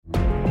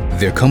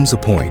There comes a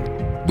point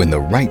when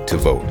the right to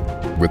vote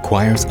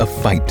requires a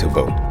fight to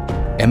vote.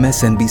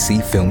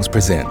 MSNBC Films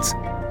presents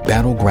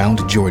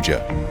Battleground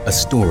Georgia, a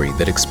story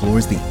that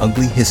explores the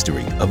ugly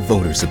history of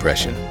voter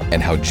suppression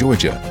and how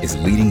Georgia is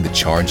leading the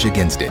charge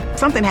against it.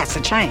 Something has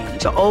to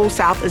change. The old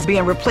South is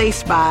being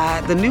replaced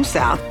by the new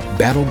South.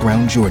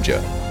 Battleground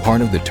Georgia,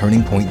 part of the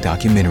Turning Point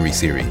documentary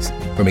series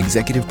from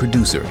executive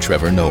producer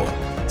Trevor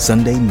Noah.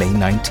 Sunday, May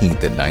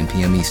 19th at 9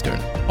 p.m. Eastern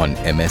on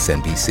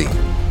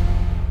MSNBC.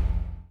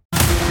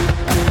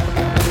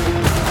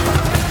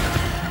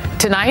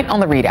 Tonight on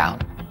the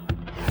ReidOut.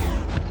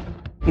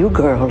 You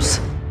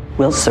girls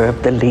will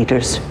serve the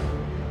leaders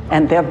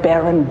and their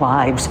barren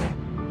wives.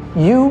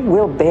 You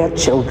will bear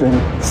children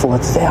for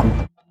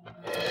them.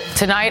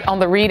 Tonight on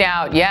the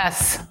ReidOut,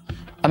 yes,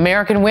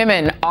 American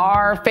women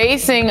are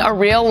facing a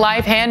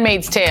real-life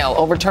Handmaid's Tale.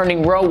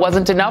 Overturning Roe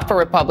wasn't enough for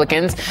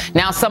Republicans.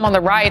 Now some on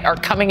the right are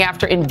coming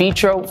after in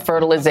vitro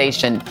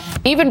fertilization,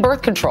 even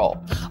birth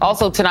control.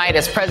 Also tonight,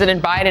 as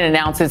President Biden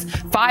announces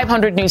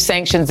 500 new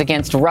sanctions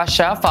against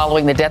Russia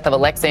following the death of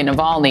Alexei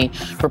Navalny,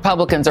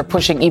 Republicans are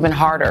pushing even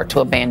harder to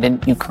abandon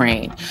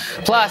Ukraine.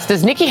 Plus,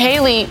 does Nikki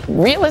Haley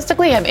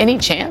realistically have any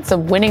chance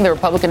of winning the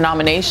Republican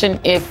nomination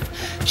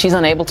if she's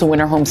unable to win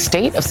her home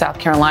state of South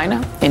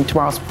Carolina in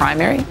tomorrow's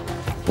primary?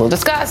 We'll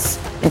discuss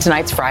in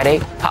tonight's Friday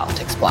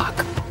Politics Block.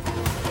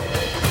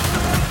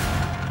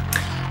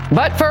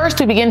 But first,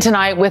 we begin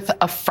tonight with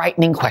a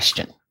frightening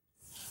question.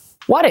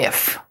 What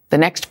if the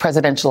next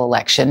presidential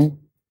election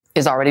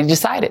is already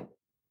decided?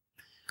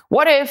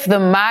 What if the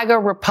MAGA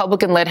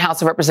Republican-led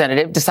House of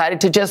Representatives decided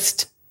to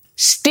just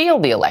steal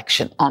the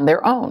election on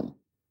their own?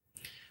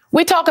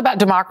 We talk about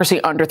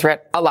democracy under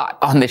threat a lot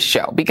on this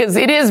show because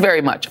it is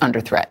very much under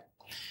threat.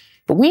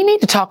 But we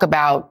need to talk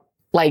about,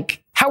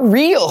 how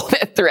real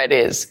that threat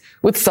is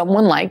with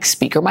someone like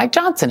Speaker Mike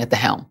Johnson at the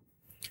helm.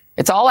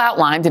 It's all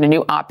outlined in a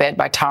new op-ed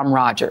by Tom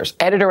Rogers,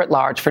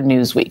 editor-at-large for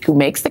Newsweek, who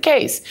makes the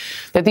case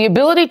that the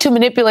ability to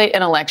manipulate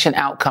an election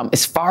outcome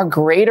is far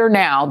greater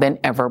now than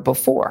ever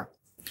before.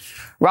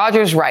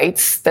 Rogers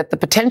writes that the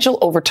potential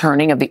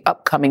overturning of the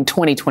upcoming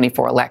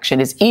 2024 election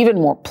is even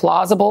more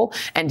plausible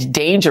and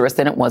dangerous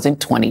than it was in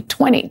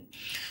 2020.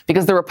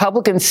 Because the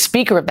Republican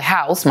Speaker of the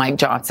House, Mike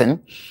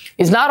Johnson,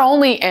 is not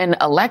only an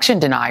election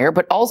denier,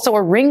 but also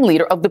a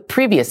ringleader of the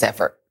previous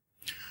effort.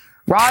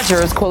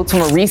 Rogers quotes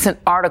from a recent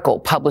article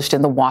published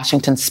in the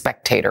Washington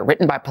Spectator,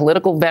 written by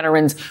political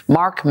veterans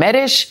Mark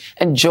Medish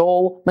and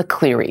Joel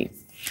McCleary.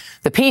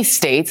 The piece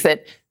states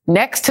that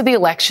next to the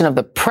election of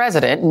the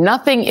president,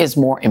 nothing is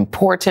more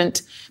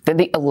important than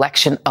the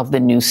election of the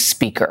new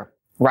speaker,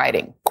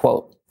 writing,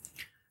 quote,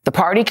 "The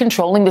party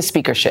controlling the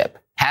speakership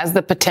has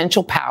the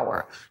potential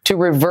power to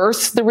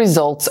reverse the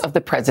results of the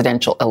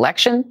presidential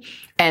election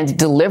and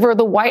deliver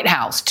the White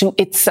House to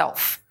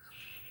itself."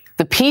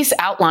 The piece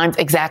outlines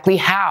exactly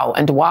how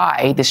and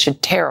why this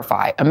should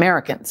terrify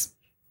Americans.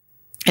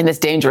 In this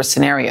dangerous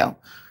scenario,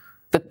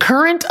 the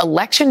current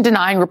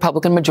election-denying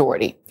Republican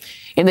majority,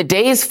 in the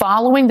days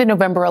following the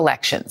November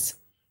elections,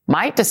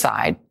 might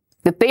decide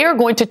that they are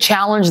going to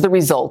challenge the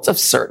results of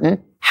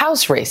certain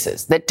House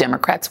races that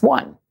Democrats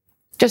won,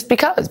 just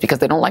because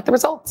they don't like the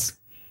results.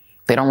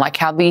 They don't like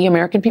how the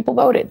American people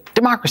voted.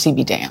 Democracy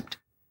be damned.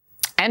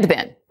 And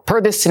then, per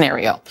this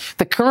scenario,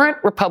 the current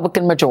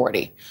Republican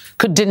majority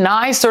could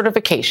deny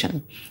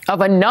certification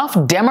of enough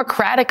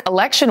Democratic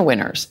election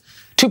winners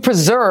to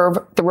preserve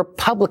the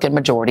Republican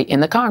majority in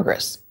the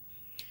Congress.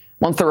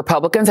 Once the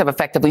Republicans have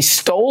effectively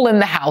stolen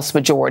the House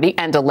majority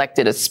and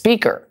elected a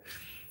speaker,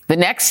 the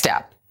next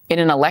step in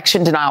an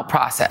election denial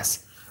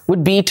process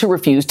would be to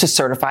refuse to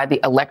certify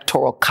the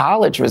Electoral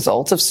College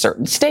results of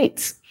certain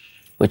states,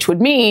 which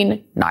would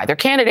mean neither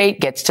candidate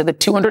gets to the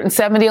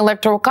 270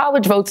 Electoral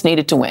College votes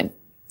needed to win.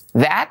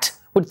 That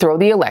would throw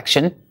the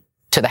election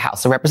to the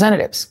House of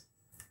Representatives.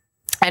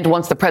 And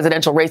once the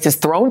presidential race is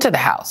thrown to the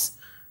House,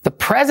 the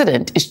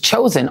president is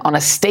chosen on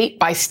a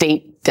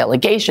state-by-state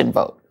delegation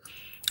vote,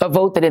 a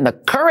vote that in the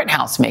current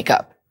House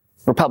makeup,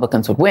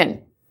 Republicans would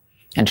win.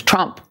 And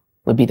Trump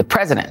would be the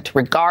president,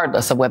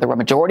 regardless of whether a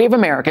majority of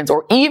Americans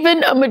or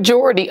even a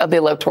majority of the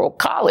Electoral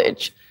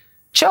College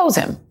chose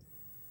him.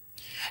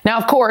 Now,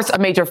 of course, a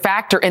major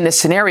factor in this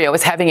scenario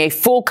is having a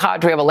full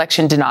cadre of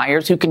election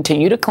deniers who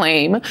continue to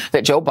claim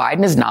that Joe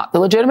Biden is not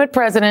the legitimate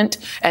president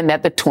and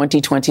that the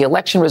 2020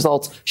 election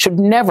results should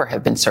never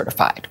have been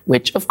certified,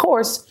 which, of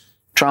course,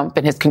 Trump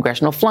and his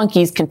congressional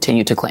flunkies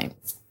continue to claim.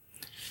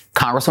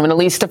 Congresswoman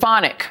Elise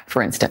Stefanik,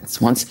 for instance,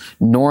 once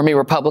normie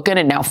Republican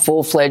and now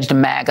full-fledged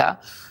MAGA,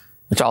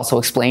 which also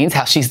explains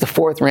how she's the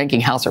fourth-ranking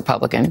House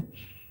Republican,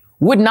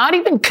 would not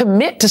even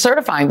commit to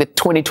certifying the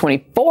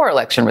 2024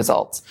 election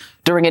results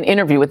during an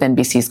interview with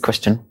NBC's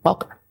Kristen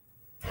Welker.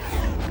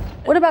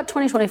 What about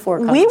 2024?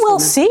 We will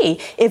see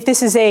if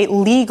this is a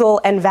legal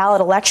and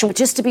valid election. But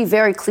just to be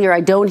very clear,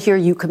 I don't hear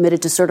you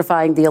committed to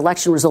certifying the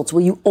election results.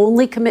 Will you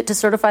only commit to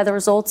certify the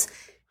results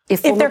if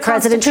former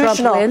President Trump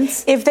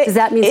wins? Does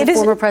that mean that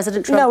former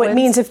President Trump wins? No, it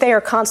means if they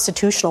are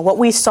constitutional. What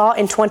we saw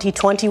in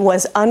 2020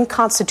 was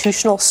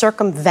unconstitutional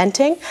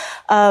circumventing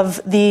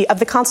of the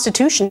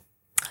Constitution.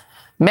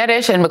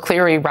 Medish and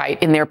McCleary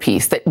write in their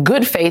piece that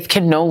good faith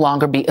can no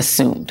longer be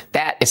assumed.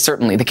 That is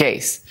certainly the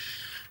case.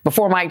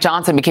 Before Mike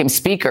Johnson became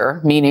Speaker,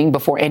 meaning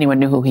before anyone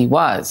knew who he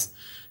was,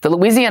 the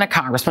Louisiana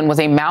congressman was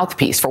a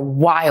mouthpiece for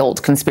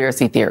wild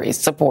conspiracy theories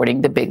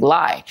supporting the big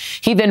lie.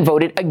 He then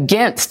voted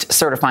against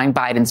certifying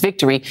Biden's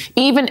victory,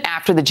 even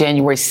after the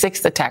January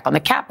 6th attack on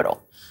the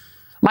Capitol.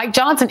 Mike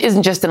Johnson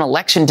isn't just an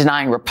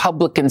election-denying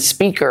Republican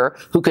speaker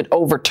who could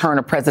overturn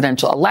a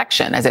presidential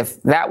election, as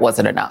if that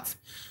wasn't enough.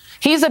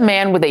 He's a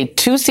man with a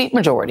 2-seat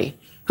majority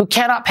who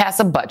cannot pass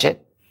a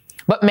budget,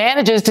 but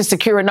manages to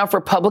secure enough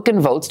Republican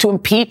votes to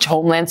impeach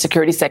Homeland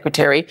Security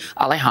Secretary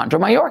Alejandro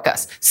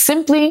Mayorkas,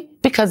 simply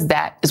because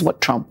that is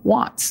what Trump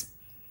wants.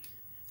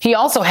 He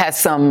also has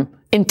some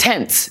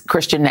intense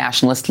Christian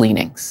nationalist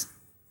leanings.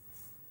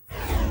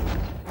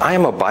 I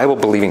am a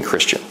Bible-believing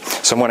Christian.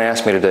 Someone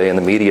asked me today in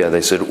the media,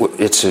 they said,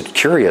 it's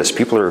curious.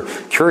 People are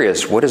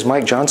curious. What does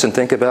Mike Johnson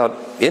think about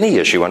any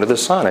issue under the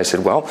sun? I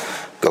said, well,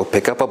 go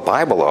pick up a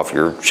Bible off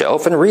your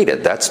shelf and read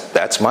it.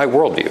 That's my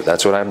worldview.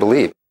 That's what I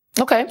believe.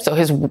 Okay, so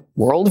his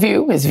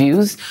worldview, his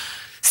views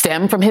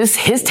stem from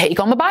his take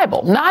on the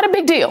Bible. Not a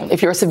big deal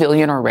if you're a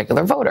civilian or a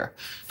regular voter,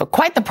 but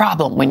quite the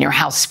problem when you're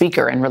House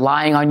Speaker and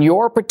relying on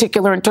your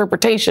particular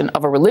interpretation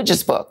of a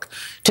religious book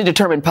to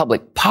determine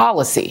public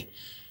policy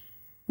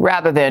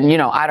rather than,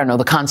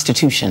 the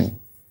Constitution.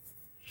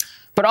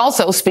 But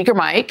also, Speaker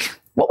Mike,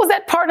 what was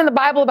that part in the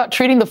Bible about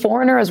treating the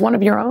foreigner as one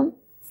of your own?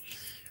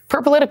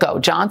 Per Politico,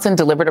 Johnson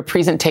delivered a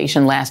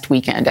presentation last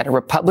weekend at a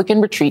Republican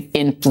retreat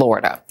in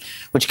Florida,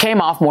 which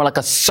came off more like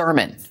a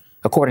sermon,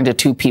 according to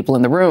 2 people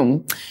in the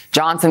room.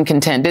 Johnson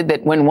contended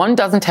that when one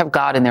doesn't have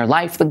God in their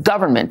life, the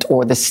government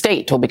or the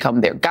state will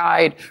become their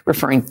guide,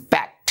 referring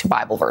back to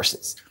Bible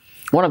verses.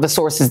 One of the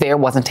sources there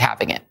wasn't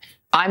having it.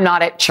 I'm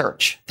not at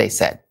church, they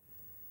said,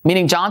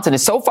 meaning Johnson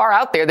is so far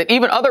out there that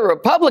even other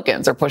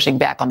Republicans are pushing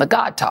back on the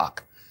God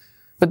talk.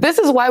 But this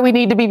is why we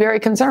need to be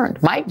very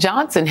concerned. Mike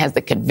Johnson has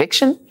the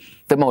conviction,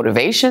 the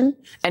motivation,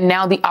 and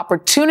now the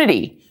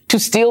opportunity to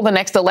steal the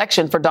next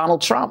election for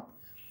Donald Trump.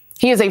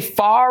 He is a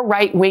far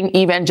right-wing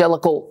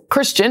evangelical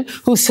Christian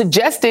who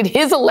suggested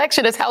his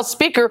election as House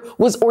Speaker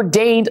was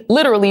ordained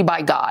literally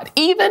by God,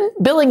 even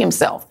billing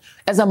himself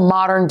as a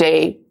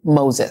modern-day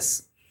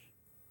Moses.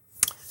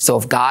 So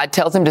if God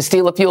tells him to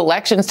steal a few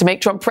elections to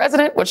make Trump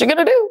president, what's he going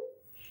to do?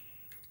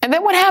 And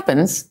then what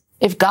happens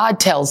if God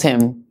tells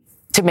him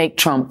to make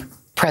Trump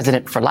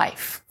president for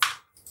life?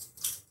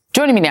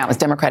 Joining me now is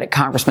Democratic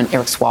Congressman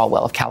Eric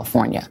Swalwell of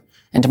California,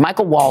 and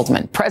Michael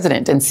Waldman,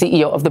 President and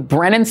CEO of the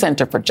Brennan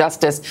Center for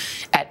Justice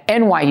at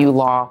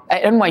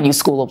NYU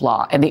School of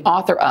Law, and the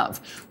author of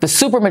The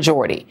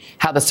Supermajority: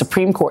 How the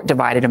Supreme Court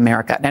Divided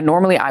America. Now,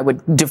 normally I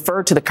would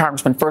defer to the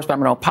congressman first, but I'm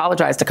going to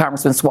apologize to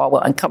Congressman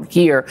Swalwell and come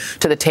here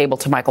to the table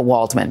to Michael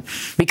Waldman,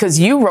 because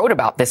you wrote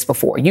about this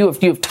before. You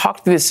have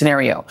talked through this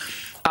scenario.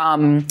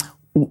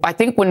 I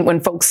think when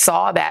folks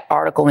saw that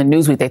article in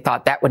Newsweek, they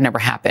thought that would never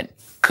happen.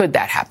 Could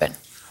that happen?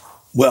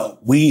 Well,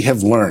 we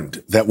have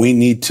learned that we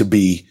need to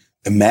be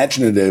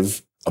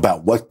imaginative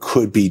about what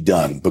could be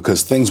done,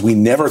 because things we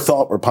never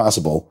thought were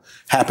possible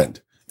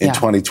happened in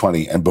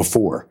 2020 and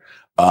before.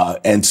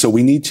 And so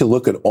we need to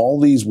look at all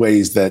these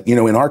ways that,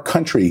 in our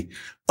country,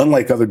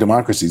 unlike other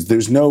democracies,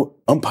 there's no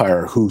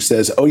umpire who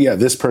says, oh, yeah,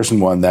 this person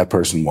won, that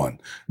person won,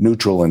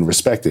 neutral and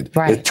respected.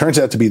 Right. It turns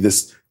out to be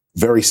this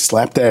very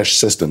slapdash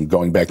system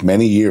going back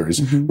many years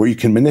where you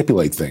can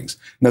manipulate things.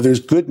 Now, there's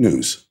good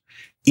news.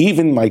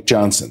 Even Mike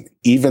Johnson,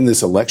 even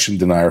this election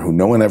denier who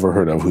no one ever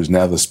heard of, who's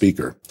now the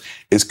speaker,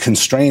 is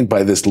constrained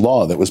by this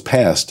law that was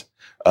passed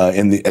at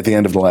the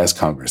end of the last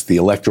Congress, the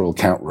Electoral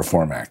Count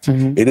Reform Act.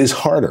 It is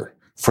harder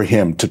for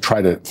him to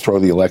try to throw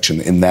the election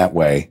in that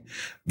way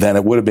than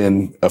it would have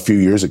been a few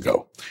years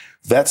ago.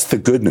 That's the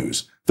good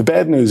news. The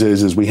bad news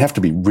is we have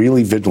to be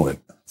really vigilant.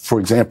 For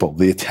example,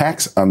 the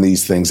attacks on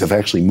these things have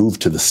actually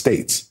moved to the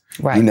states.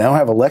 Right. You now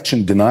have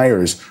election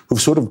deniers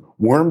who've sort of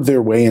wormed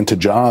their way into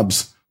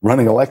jobs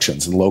running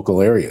elections in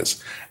local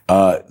areas.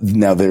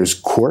 Now there's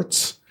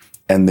courts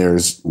and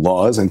there's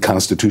laws and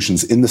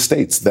constitutions in the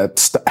states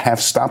that have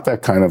stopped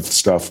that kind of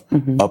stuff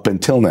up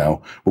until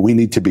now. But we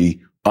need to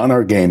be on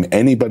our game.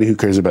 Anybody who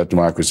cares about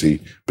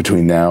democracy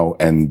between now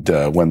and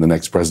when the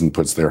next president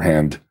puts their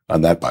hand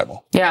on that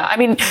Bible. Yeah, I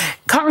mean,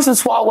 Congressman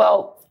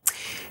Swalwell,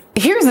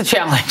 here's the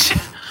challenge.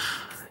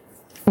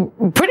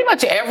 Pretty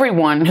much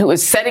everyone who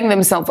is setting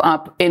themselves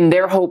up in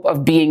their hope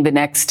of being the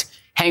next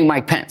hang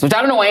Mike Pence, which I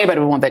don't know anybody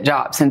would want that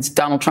job since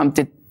Donald Trump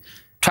did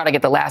try to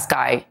get the last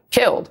guy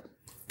killed.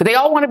 But they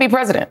all want to be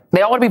president.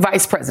 They all want to be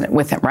vice president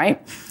with him,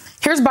 right?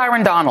 Here's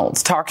Byron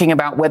Donalds talking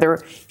about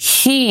whether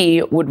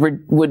he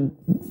would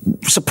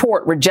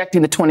support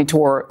rejecting the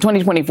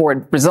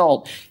 2024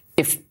 result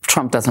if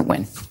Trump doesn't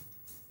win.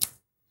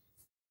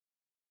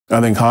 I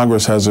think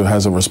Congress has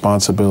a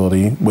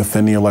responsibility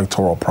within the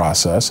electoral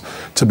process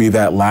to be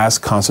that last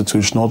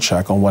constitutional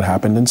check on what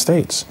happened in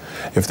states.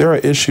 If there are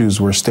issues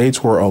where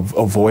states were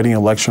avoiding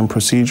election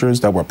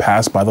procedures that were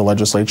passed by the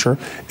legislature,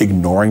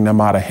 ignoring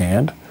them out of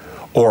hand,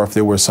 or if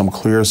there was some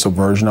clear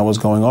subversion that was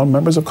going on,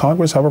 members of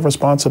Congress have a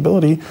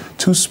responsibility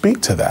to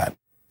speak to that.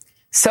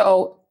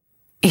 So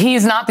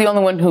he's not the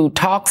only one who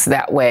talks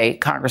that way,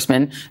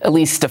 Congressman.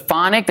 Elise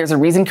Stefanik, there's a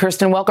reason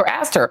Kirsten Welker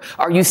asked her,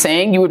 are you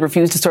saying you would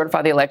refuse to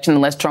certify the election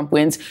unless Trump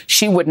wins?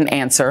 She wouldn't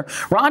answer.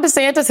 Ron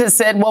DeSantis has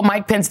said, well,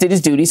 Mike Pence did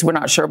his duty, so we're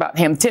not sure about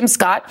him. Tim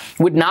Scott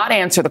would not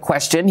answer the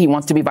question. He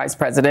wants to be vice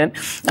president.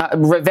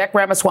 Vivek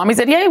Ramaswamy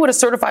said, yeah, he would have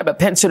certified, but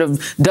Pence should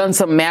have done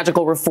some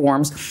magical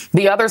reforms.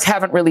 The others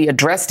haven't really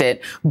addressed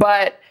it.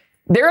 But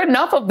there are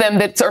enough of them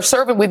that are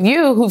serving with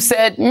you who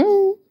said,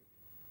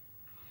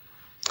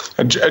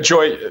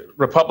 Joy,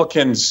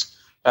 Republicans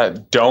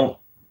don't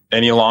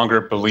any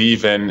longer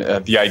believe in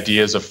the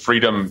ideas of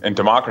freedom and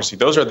democracy.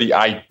 Those are the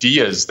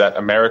ideas that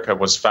America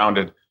was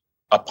founded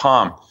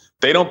upon.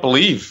 They don't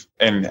believe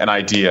in an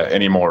idea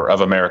anymore of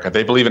America.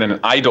 They believe in an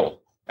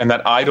idol, and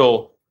that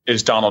idol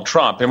is Donald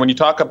Trump. And when you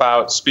talk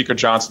about Speaker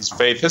Johnson's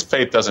faith, his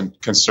faith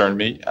doesn't concern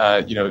me.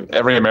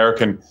 Every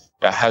American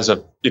has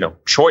a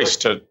choice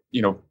to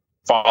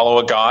follow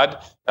a God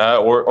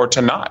or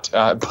to not.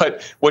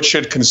 But what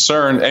should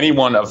concern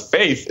anyone of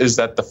faith is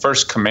that the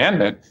first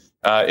commandment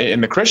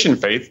in the Christian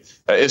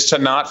faith is to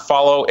not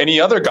follow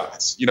any other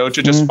gods, to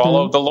just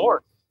follow the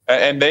Lord.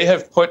 And they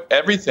have put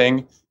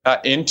everything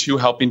into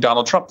helping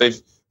Donald Trump.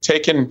 They've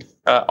taken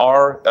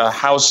our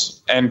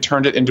House and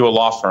turned it into a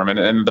law firm.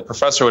 And the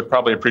professor would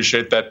probably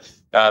appreciate that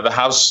the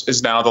House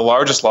is now the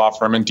largest law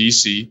firm in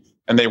D.C.,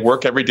 and they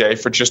work every day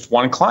for just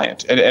one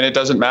client. And it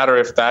doesn't matter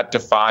if that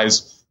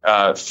defies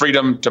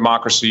freedom,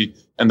 democracy,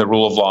 and the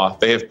rule of law.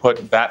 They have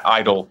put that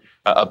idol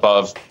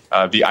above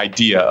the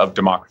idea of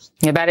democracy.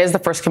 Yeah, that is the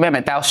first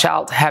commandment. Thou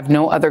shalt have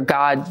no other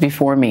God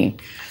before me.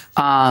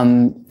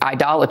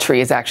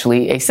 Idolatry is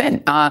actually a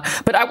sin.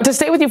 But to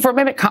stay with you for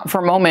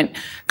a moment,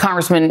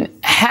 Congressman,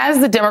 has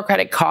the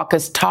Democratic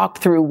caucus talked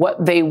through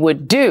what they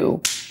would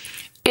do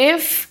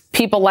if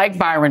people like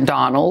Byron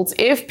Donalds,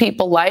 if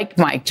people like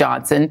Mike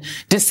Johnson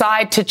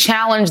decide to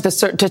challenge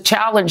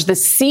the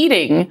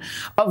seating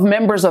of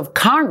members of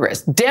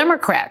Congress,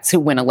 Democrats who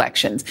win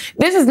elections?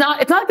 It's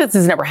not that this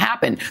has never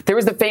happened. There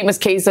was the famous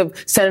case of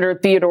Senator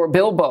Theodore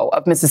Bilbo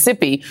of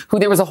Mississippi, who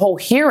there was a whole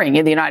hearing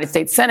in the United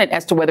States Senate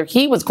as to whether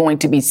he was going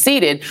to be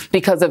seated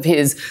because of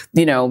his,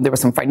 there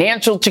was some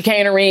financial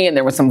chicanery and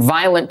there was some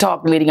violent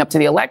talk leading up to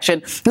the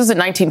election. This was in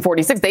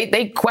 1946.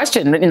 They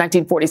questioned in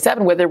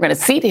 1947 whether they were going to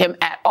seat him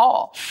at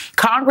all.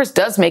 Congress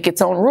does make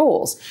its own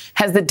rules.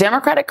 Has the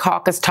Democratic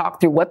caucus talked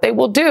through what they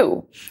will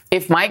do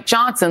if Mike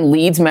Johnson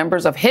leads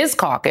members of his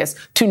caucus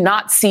to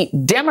not seat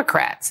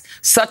Democrats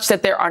such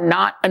that there are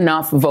not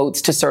enough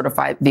votes to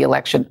certify the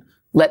election?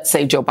 Let's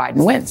say Joe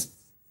Biden wins.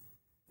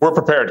 We're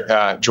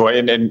prepared, Joy,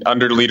 and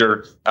under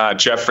Leader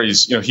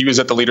Jeffries, he was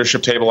at the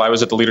leadership table. I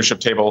was at the leadership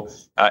table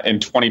in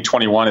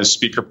 2021 as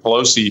Speaker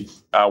Pelosi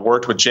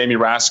worked with Jamie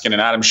Raskin and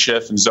Adam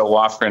Schiff and Zoe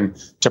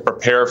Lofgren to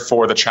prepare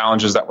for the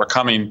challenges that were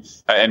coming.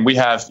 And we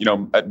have,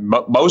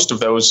 most of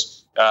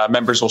those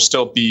members will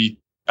still be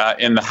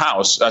in the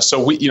House.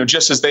 So we,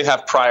 just as they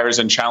have priors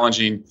in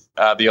challenging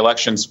the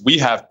elections, we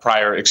have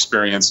prior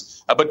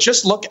experience. But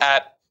just look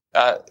at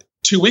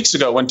 2 weeks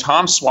ago when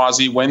Tom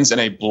Suozzi wins in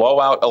a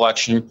blowout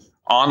election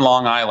on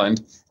Long Island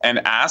and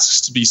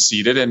asks to be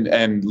seated,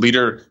 and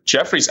Leader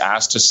Jeffries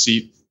asked to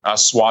seat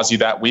Suozzi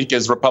that week,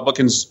 as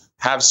Republicans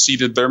have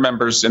seated their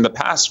members in the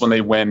past when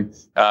they win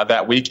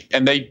that week,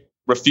 and they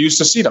refuse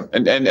to seat him.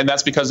 And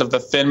that's because of the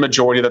thin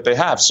majority that they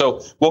have.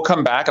 So we'll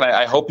come back, and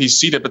I hope he's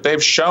seated, but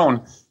they've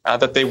shown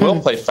that they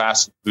will play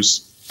fast and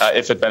loose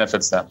if it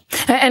benefits them.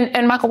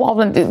 And Michael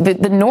Waldman,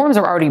 the norms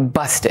are already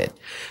busted.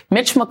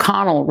 Mitch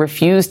McConnell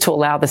refused to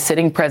allow the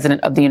sitting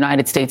president of the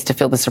United States to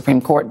fill the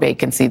Supreme Court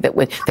vacancy that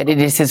it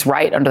is his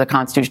right under the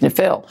Constitution to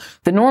fill.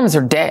 The norms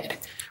are dead.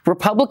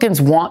 Republicans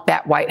want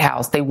that White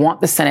House. They want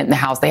the Senate and the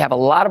House. They have a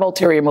lot of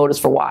ulterior motives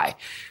for why.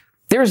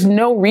 There's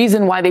no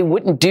reason why they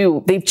wouldn't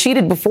do. They've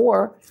cheated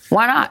before.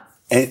 Why not?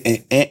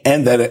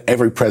 And that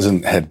every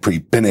president had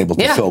been able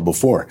to fill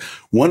before.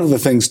 One of the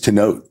things to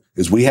note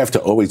is we have to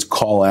always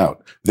call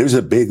out. There's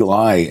a big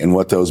lie in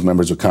what those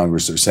members of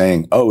Congress are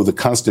saying. Oh, the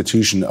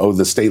Constitution. Oh,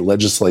 the state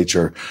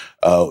legislature.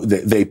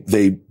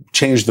 They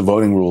changed the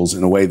voting rules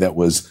in a way that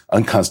was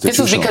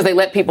unconstitutional. This was because they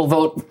let people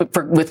vote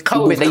with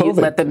COVID. They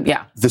let them.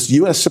 Yeah. This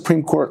U.S.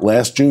 Supreme Court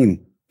last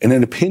June, in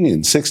an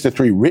opinion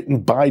 6-3 written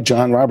by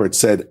John Roberts,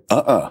 said,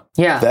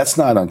 that's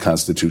not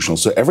unconstitutional.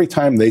 So every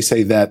time they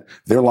say that,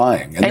 they're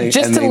lying. And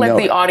just to let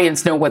the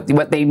audience know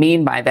what they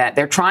mean by that,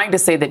 they're trying to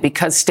say that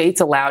because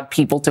states allowed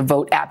people to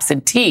vote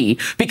absentee,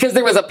 because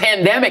there was a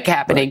pandemic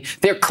happening,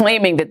 they're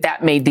claiming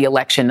that made the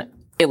election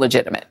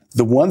illegitimate.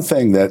 The one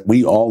thing that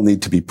we all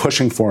need to be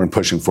pushing for,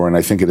 and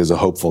I think it is a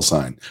hopeful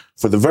sign,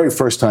 for the very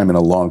first time in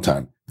a long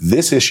time,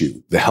 this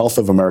issue, the health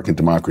of American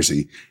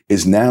democracy,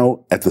 is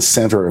now at the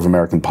center of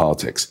American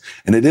politics.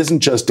 And it isn't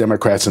just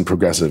Democrats and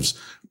progressives,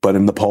 but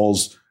in the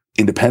polls,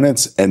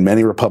 independents and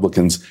many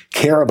Republicans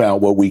care about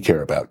what we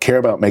care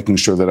about making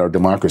sure that our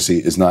democracy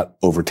is not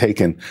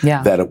overtaken,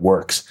 that it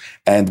works.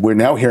 And we're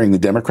now hearing the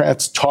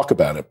Democrats talk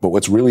about it. But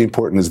what's really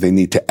important is they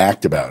need to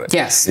act about it.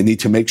 Yes. They need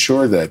to make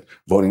sure that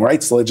voting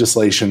rights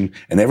legislation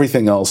and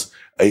everything else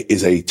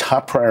is a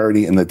top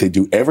priority and that they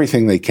do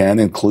everything they can,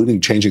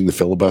 including changing the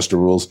filibuster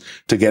rules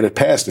to get it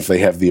passed if they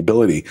have the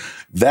ability.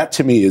 That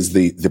to me is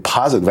the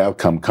positive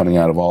outcome coming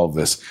out of all of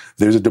this.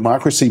 There's a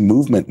democracy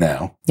movement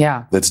now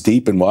that's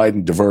deep and wide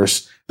and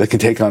diverse that can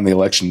take on the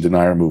election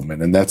denier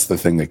movement. And that's the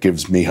thing that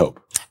gives me hope.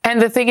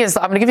 And the thing is,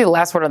 I'm going to give you the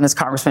last word on this,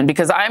 Congressman,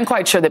 because I'm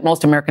quite sure that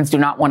most Americans do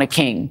not want a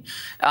king.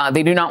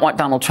 They do not want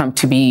Donald Trump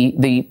to be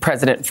the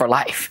president for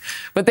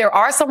life. But there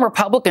are some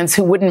Republicans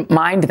who wouldn't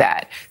mind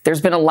that.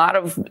 There's been a lot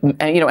of,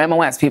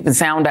 MOS,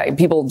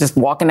 people just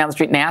walking down the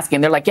street and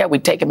asking, they're like, yeah,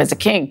 we'd take him as a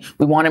king.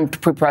 We want him to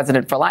be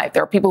president for life.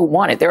 There are people who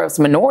want it. There is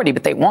a minority,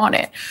 but they want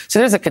it. So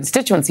there's a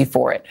constituency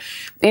for it.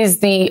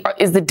 Is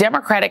the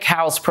Democratic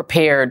House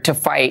prepared to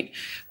fight,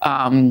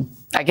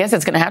 I guess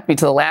it's going to have to be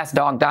till the last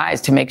dog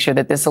dies to make sure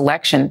that this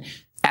election,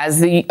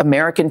 as the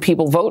American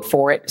people vote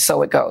for it,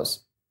 so it goes?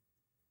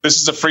 This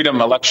is a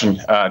freedom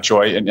election,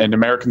 Joy, and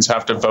Americans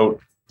have to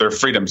vote their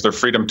freedoms, their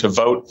freedom to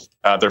vote,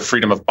 their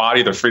freedom of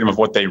body, their freedom of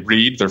what they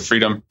read, their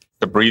freedom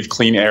to breathe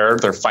clean air,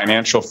 their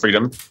financial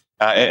freedom.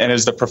 And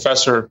as the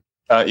professor,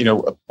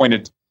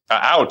 pointed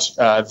out,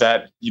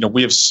 that,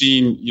 we have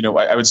seen,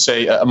 I would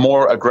say a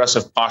more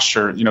aggressive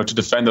posture, to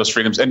defend those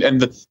freedoms. And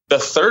the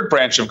third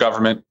branch of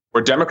government,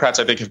 where Democrats,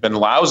 I think, have been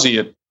lousy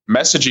at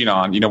messaging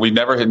on, we've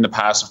never in the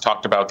past have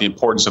talked about the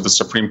importance of the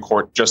Supreme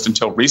Court just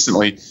until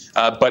recently.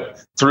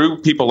 But through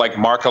people like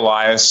Mark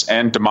Elias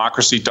and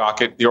Democracy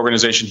Docket, the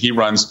organization he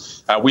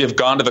runs, we have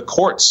gone to the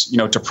courts,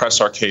 to press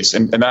our case.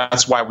 And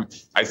that's why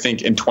I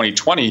think in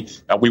 2020,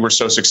 we were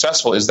so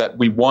successful, is that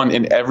we won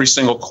in every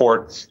single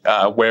court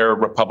where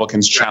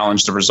Republicans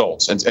challenged the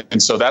results.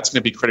 And so that's going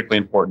to be critically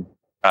important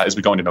as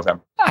we go into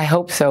November. I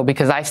hope so,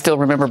 because I still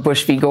remember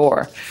Bush v.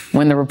 Gore.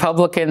 When the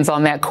Republicans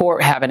on that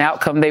court have an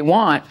outcome they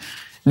want,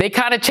 they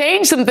kind of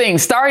change some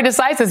things. Stare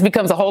decisis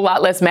becomes a whole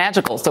lot less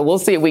magical. So we'll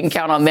see if we can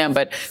count on them.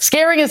 But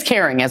scaring is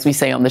caring, as we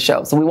say on the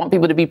show. So we want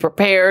people to be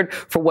prepared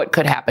for what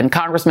could happen.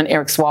 Congressman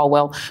Eric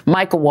Swalwell,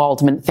 Michael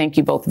Waldman, thank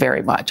you both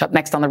very much. Up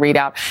next on the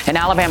ReidOut, an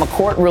Alabama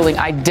court ruling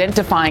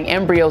identifying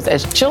embryos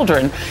as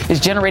children is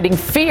generating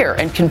fear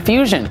and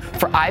confusion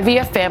for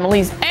IVF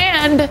families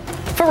and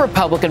for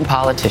Republican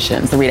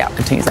politicians. The ReidOut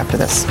continues after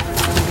this.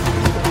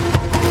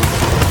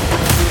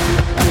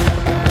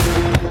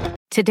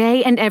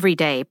 Today and every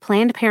day,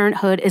 Planned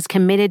Parenthood is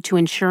committed to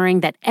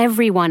ensuring that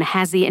everyone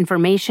has the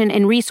information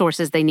and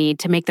resources they need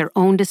to make their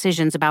own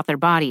decisions about their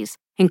bodies,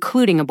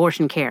 including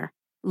abortion care.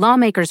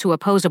 Lawmakers who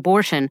oppose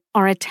abortion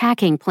are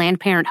attacking Planned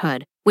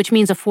Parenthood, which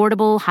means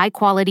affordable,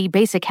 high-quality,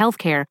 basic health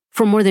care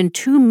for more than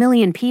 2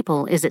 million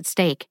people is at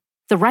stake.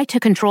 The right to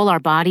control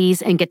our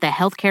bodies and get the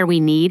health care we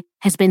need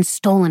has been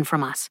stolen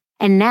from us.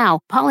 And now,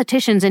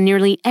 politicians in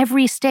nearly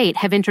every state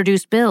have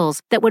introduced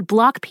bills that would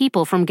block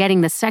people from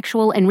getting the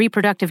sexual and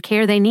reproductive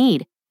care they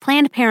need.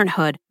 Planned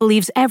Parenthood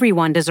believes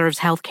everyone deserves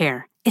health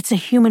care. It's a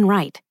human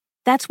right.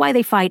 That's why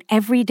they fight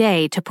every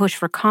day to push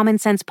for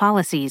common-sense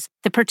policies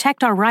that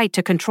protect our right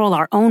to control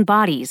our own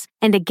bodies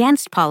and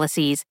against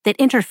policies that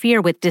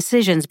interfere with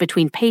decisions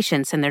between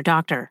patients and their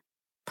doctor.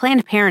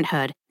 Planned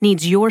Parenthood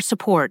needs your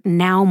support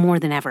now more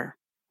than ever.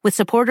 With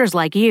supporters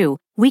like you,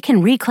 we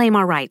can reclaim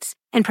our rights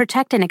and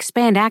protect and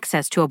expand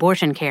access to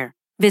abortion care.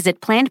 Visit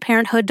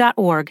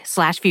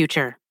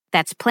PlannedParenthood.org/future.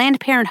 That's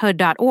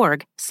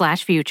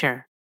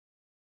PlannedParenthood.org/future.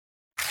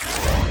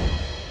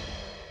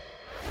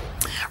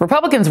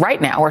 Republicans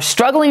right now are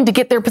struggling to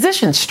get their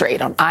positions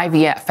straight on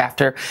IVF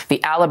after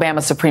the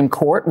Alabama Supreme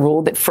Court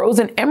ruled that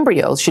frozen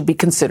embryos should be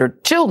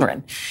considered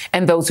children,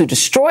 and those who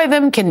destroy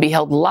them can be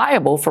held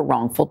liable for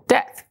wrongful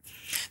death.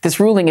 This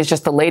ruling is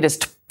just the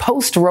latest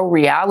post-Roe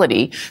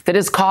reality that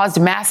has caused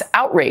mass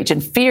outrage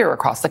and fear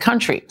across the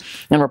country.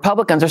 And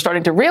Republicans are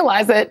starting to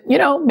realize that,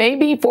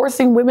 maybe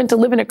forcing women to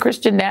live in a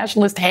Christian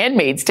nationalist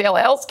Handmaid's Tale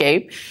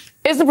hellscape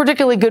isn't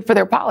particularly good for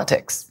their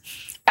politics.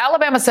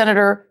 Alabama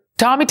Senator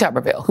Tommy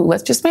Tuberville, who,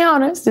 let's just be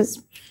honest,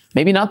 is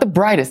maybe not the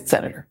brightest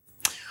senator,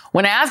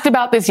 when asked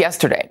about this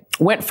yesterday,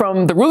 went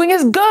from the ruling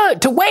is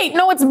good to wait,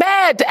 no, it's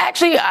bad, to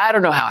actually, I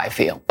don't know how I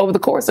feel, over the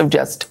course of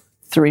just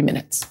 3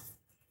 minutes.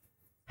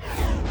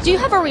 Do you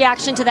have a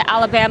reaction to the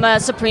Alabama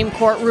Supreme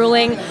Court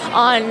ruling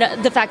on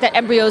the fact that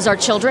embryos are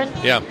children?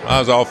 Yeah, I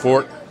was all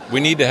for it.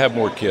 We need to have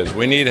more kids.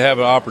 We need to have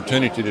an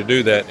opportunity to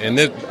do that. And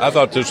I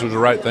thought this was the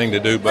right thing to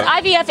do. But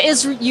IVF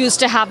is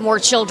used to have more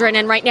children.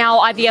 And right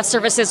now, IVF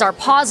services are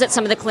paused at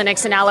some of the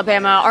clinics in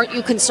Alabama. Aren't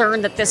you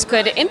concerned that this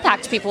could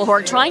impact people who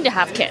are trying to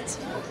have kids?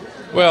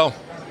 Well,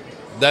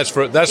 that's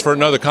for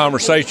another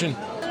conversation.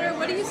 Senator,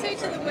 what do you say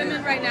to the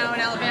women right now in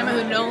Alabama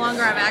who no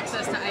longer have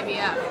access to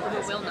IVF or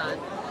who will not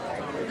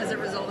as a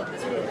result of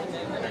this ruling?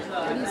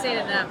 What do you say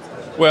to them?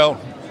 Well,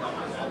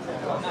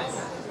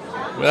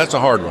 that's a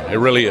hard one. It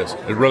really is.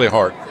 It's really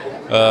hard.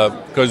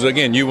 Because,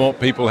 again, you want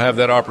people to have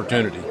that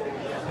opportunity.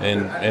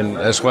 And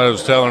that's what I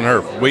was telling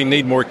her. We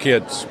need more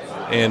kids.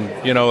 And,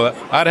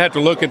 I'd have to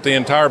look at the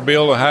entire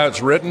bill and how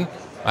it's written.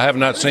 I have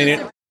not seen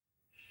it.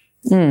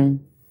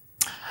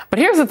 But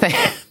here's the thing.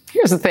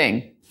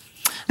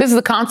 This is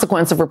the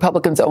consequence of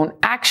Republicans' own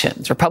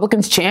actions.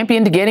 Republicans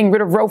championed getting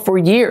rid of Roe for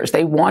years.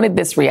 They wanted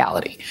this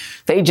reality.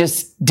 They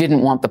just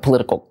didn't want the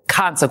political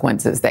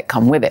consequences that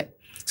come with it.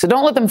 So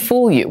don't let them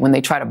fool you when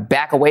they try to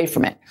back away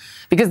from it,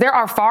 because there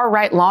are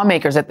far-right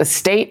lawmakers at the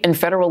state and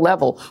federal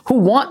level who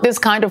want this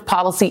kind of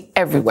policy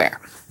everywhere,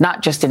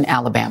 not just in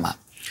Alabama.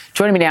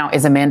 Joining me now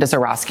is Amanda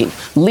Zarowski,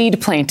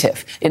 lead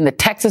plaintiff in the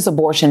Texas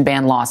abortion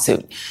ban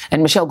lawsuit,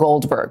 and Michelle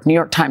Goldberg, New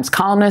York Times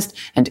columnist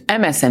and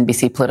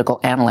MSNBC political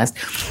analyst.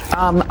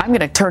 I'm going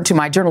to turn to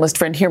my journalist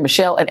friend here,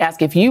 Michelle, and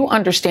ask if you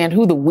understand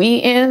who the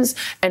we is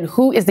and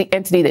who is the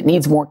entity that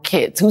needs more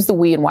kids. Who's the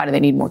we and why do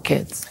they need more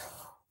kids?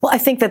 Well, I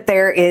think that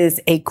there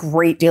is a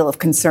great deal of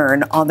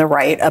concern on the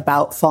right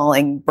about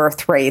falling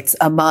birth rates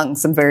among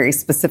some very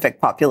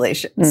specific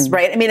populations,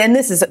 right? I mean, and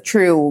this is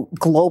true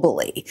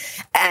globally.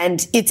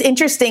 And it's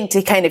interesting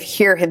to kind of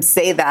hear him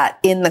say that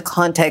in the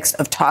context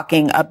of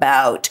talking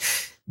about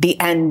the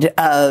end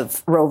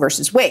of Roe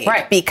versus Wade.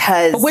 Right.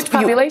 Because but which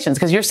populations?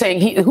 Because you're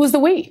saying who's the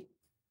we?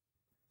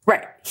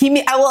 Right. I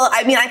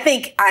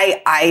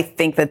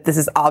think that this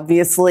is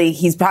obviously,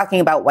 he's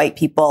talking about white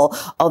people,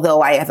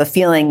 although I have a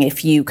feeling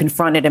if you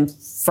confronted him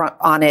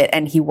on it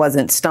and he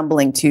wasn't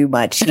stumbling too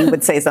much, he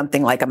would say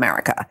something like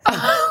America.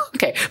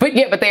 Okay.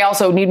 But they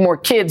also need more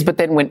kids. But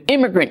then when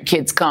immigrant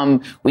kids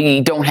come,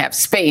 we don't have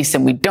space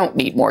and we don't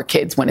need more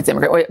kids when it's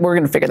immigrant. We're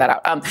going to figure that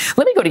out.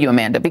 Let me go to you,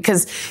 Amanda,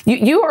 because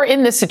you are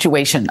in this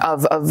situation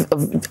of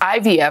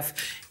IVF,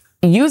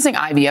 using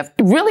IVF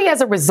really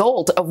as a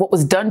result of what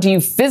was done to you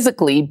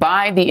physically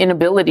by the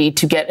inability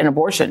to get an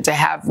abortion, to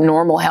have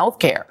normal health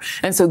care.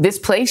 And so this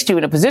placed you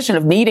in a position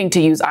of needing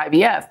to use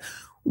IVF.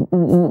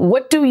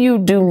 What do you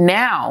do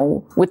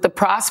now with the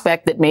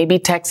prospect that maybe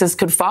Texas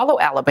could follow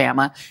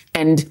Alabama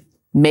and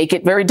make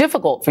it very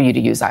difficult for you to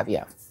use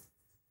IVF?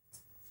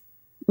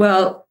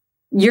 Well,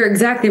 you're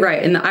exactly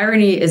right. And the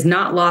irony is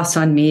not lost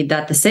on me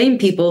that the same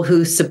people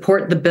who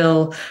support the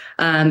bill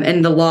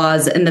and the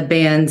laws and the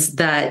bans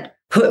that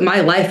put my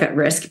life at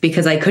risk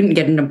because I couldn't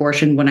get an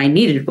abortion when I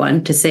needed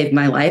one to save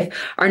my life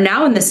are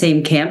now in the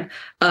same camp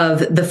of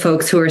the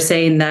folks who are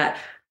saying that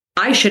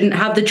I shouldn't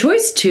have the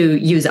choice to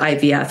use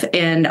IVF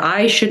and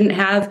I shouldn't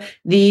have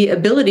the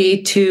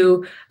ability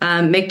to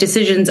make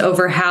decisions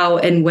over how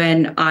and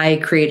when I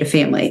create a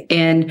family.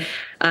 And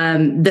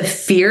the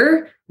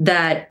fear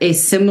that a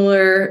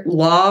similar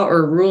law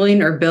or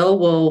ruling or bill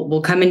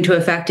will come into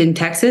effect in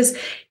Texas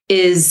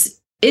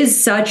is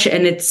such,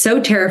 and it's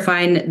so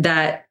terrifying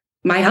that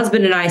my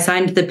husband and I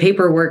signed the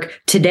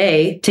paperwork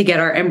today to get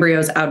our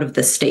embryos out of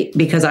the state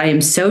because I am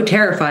so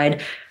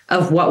terrified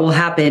of what will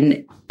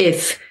happen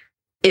if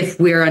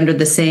we're under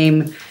the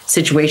same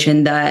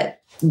situation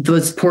that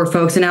those poor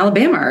folks in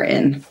Alabama are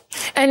in.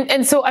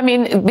 And so, I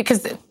mean,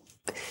 because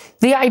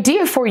the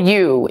idea for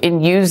you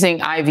in using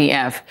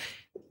IVF,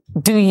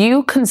 do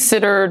you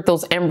consider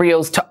those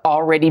embryos to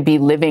already be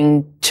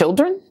living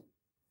children?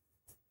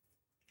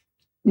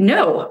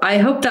 No, I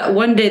hope that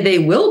one day they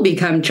will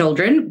become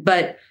children,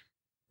 but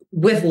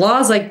with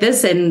laws like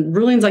this and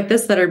rulings like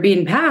this that are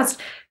being passed,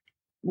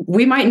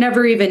 we might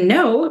never even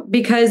know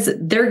because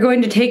they're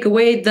going to take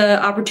away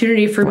the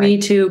opportunity for me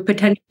to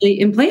potentially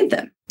implant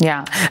them.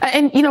 Yeah.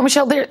 And,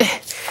 Michelle,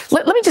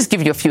 let me just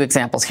give you a few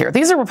examples here.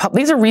 These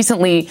are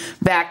recently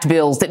backed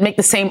bills that make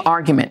the same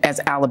argument as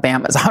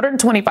Alabama's.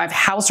 125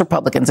 House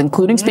Republicans,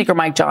 including Speaker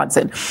Mike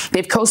Johnson,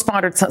 they've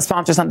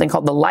co-sponsored something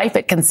called the Life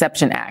at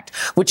Conception Act,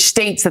 which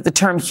states that the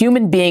term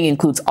human being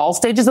includes all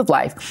stages of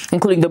life,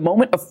 including the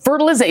moment of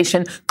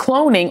fertilization,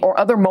 cloning, or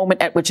other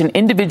moment at which an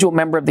individual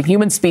member of the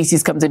human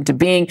species comes into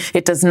being.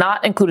 It does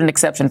not include an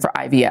exception for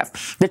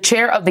IVF. The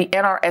chair of the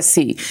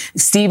NRSC,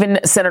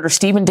 Senator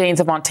Stephen Daines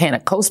of Montana,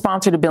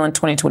 co-sponsored a bill in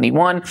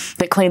 2021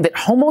 that claimed that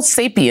Homo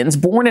sapiens,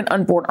 born and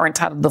unborn, are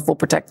entitled to the full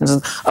protections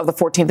of the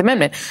 14th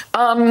Amendment.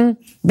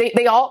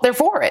 They're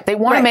for it. They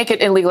want to make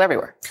it illegal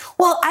everywhere.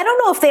 Well, I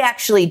don't know if they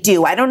actually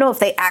do. I don't know if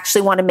they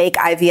actually want to make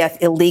IVF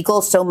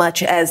illegal so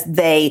much as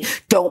they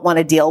don't want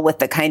to deal with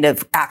the kind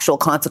of actual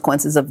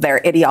consequences of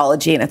their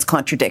ideology and its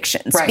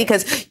contradictions. Right.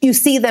 Because you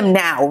see them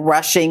now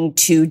rushing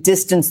to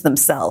distance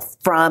themselves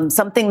from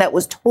something that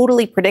was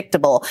totally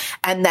predictable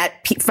and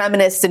that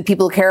feminists and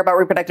people who care about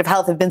reproductive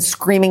health have been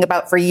screaming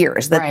about for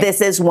years, that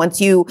this is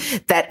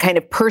that kind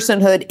of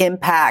personhood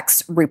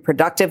impacts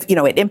reproductive,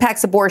 it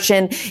impacts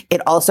abortion.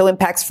 It also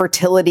impacts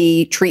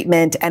fertility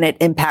treatment and it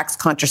impacts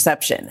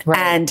contraception. Right.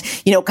 And,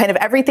 kind of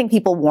everything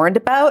people warned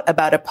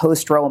about a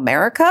post-Roe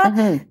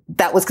America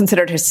that was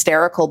considered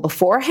hysterical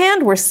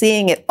beforehand, we're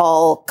seeing it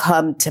all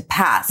come to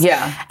pass.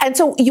 Yeah. And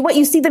so what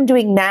you see them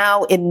doing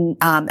now in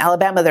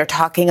Alabama, they're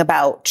talking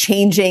about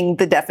changing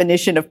the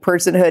definition of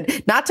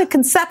personhood, not to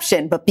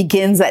conception, but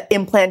begins at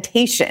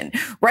implantation,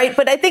 right?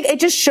 But I think it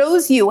just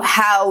shows you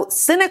how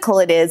cynical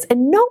it is.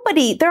 And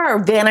there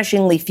are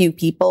vanishingly few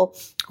people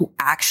who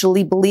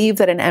actually believe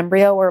that an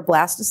embryo or a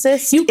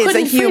blastocyst is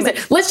a human.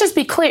 Let's just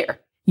be clear.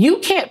 You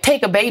can't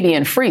take a baby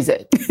and freeze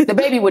it. The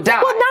baby would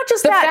die. Well, not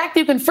just the that. The fact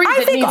you can freeze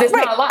it means it's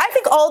not alive. I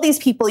think all these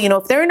people,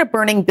 if they're in a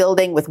burning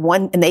building with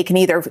and they can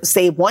either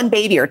save one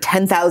baby or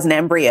 10,000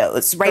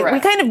 embryos, right?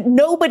 Correct.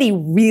 Nobody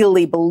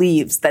really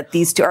believes that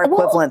these two are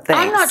equivalent things.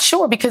 I'm not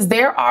sure, because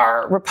there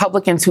are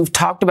Republicans who've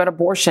talked about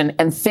abortion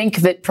and think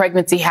that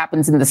pregnancy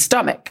happens in the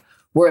stomach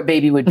where a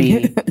baby would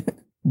be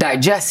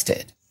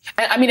digested.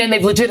 And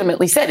they've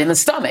legitimately said in the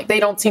stomach. They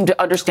don't seem to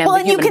understand the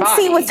human body. Well, and you can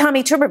see with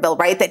Tommy Tuberville,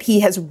 right, that he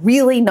has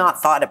really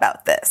not thought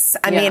about this.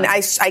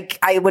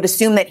 I would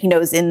assume that he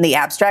knows in the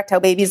abstract how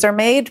babies are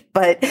made,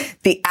 but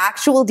the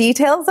actual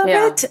details of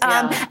it,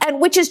 and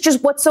which is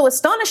just what's so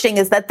astonishing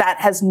is that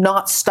has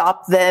not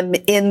stopped them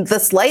in the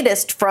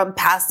slightest from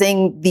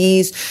passing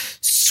these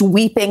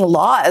sweeping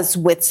laws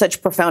with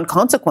such profound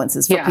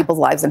consequences for people's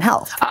lives and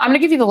health. I'm going to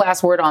give you the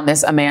last word on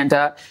this,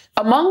 Amanda.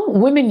 Among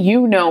women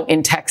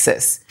in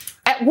Texas,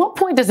 at what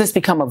point does this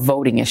become a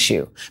voting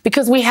issue?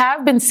 Because we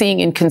have been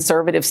seeing in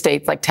conservative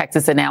states like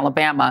Texas and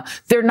Alabama,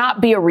 there not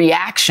be a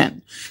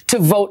reaction to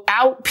vote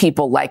out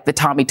people like the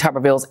Tommy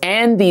Tubervilles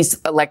and these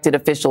elected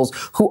officials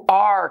who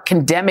are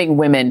condemning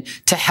women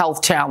to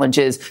health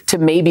challenges, to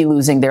maybe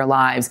losing their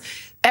lives.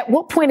 At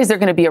what point is there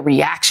going to be a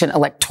reaction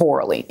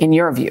electorally, in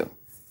your view?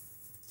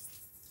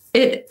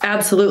 It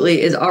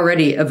absolutely is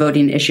already a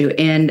voting issue.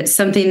 And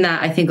something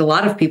that I think a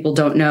lot of people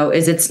don't know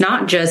is it's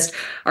not just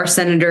our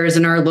senators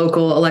and our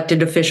local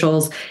elected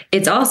officials.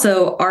 It's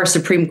also our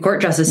Supreme Court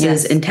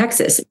justices in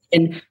Texas.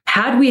 And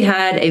had we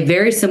had a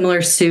very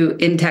similar suit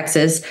in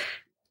Texas,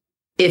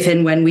 if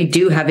and when we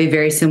do have a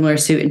very similar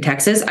suit in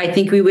Texas, I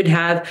think we would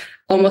have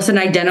almost an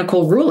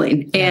identical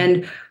ruling.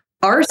 And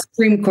our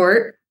Supreme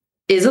Court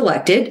is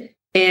elected.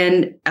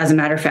 And as a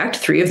matter of fact,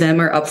 3 of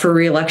them are up for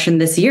re-election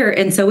this year.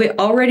 And so it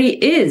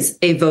already is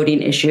a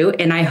voting issue.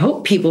 And I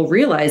hope people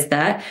realize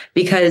that,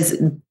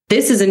 because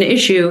this is an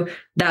issue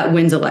that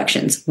wins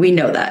elections. We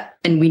know that.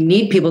 And we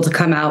need people to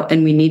come out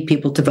and we need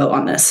people to vote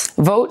on this.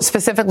 Vote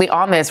specifically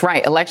on this,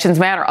 right? Elections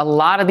matter. A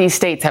lot of these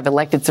states have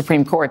elected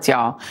Supreme Courts,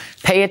 y'all.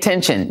 Pay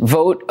attention.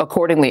 Vote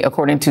accordingly,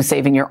 according to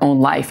saving your own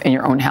life and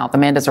your own health.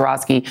 Amanda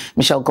Zarowski,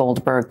 Michelle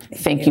Goldberg,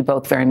 thank you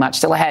both very much.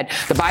 Still ahead,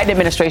 the Biden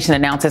administration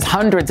announces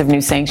hundreds of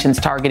new sanctions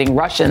targeting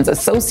Russians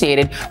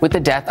associated with the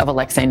death of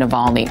Alexei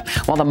Navalny,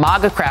 while the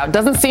MAGA crowd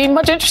doesn't seem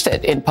much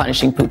interested in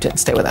punishing Putin.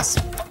 Stay with us.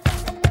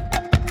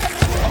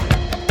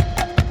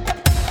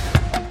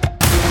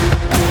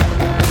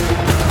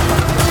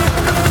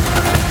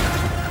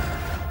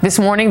 This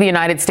morning, the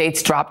United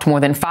States dropped more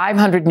than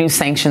 500 new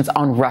sanctions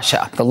on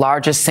Russia, the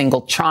largest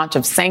single tranche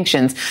of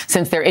sanctions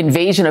since their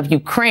invasion of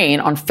Ukraine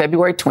on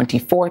February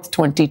 24th,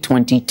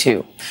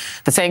 2022.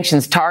 The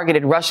sanctions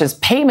targeted Russia's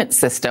payment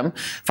system,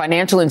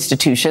 financial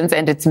institutions,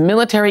 and its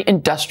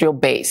military-industrial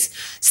base,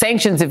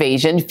 sanctions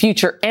evasion,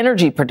 future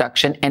energy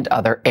production, and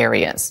other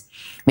areas.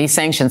 These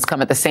sanctions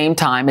come at the same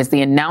time as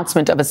the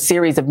announcement of a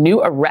series of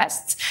new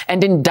arrests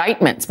and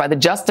indictments by the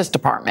Justice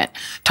Department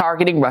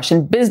targeting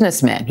Russian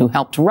businessmen who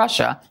helped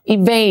Russia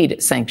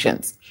evade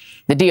sanctions.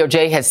 The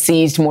DOJ has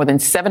seized more than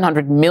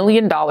 $700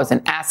 million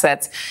in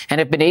assets and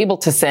have been able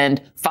to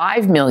send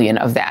 $5 million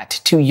of that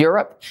to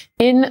Europe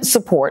in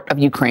support of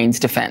Ukraine's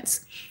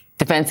defense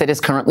that is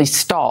currently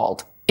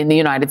stalled in the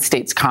United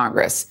States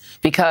Congress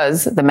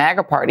because the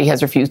MAGA party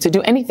has refused to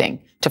do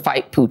anything to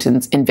fight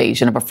Putin's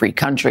invasion of a free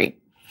country.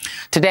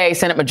 Today,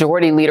 Senate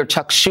Majority Leader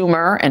Chuck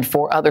Schumer and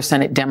 4 other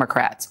Senate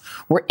Democrats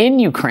were in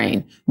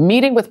Ukraine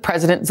meeting with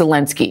President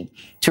Zelensky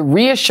to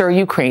reassure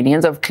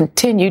Ukrainians of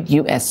continued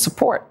U.S.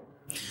 support.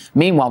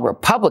 Meanwhile,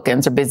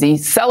 Republicans are busy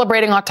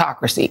celebrating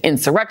autocracy,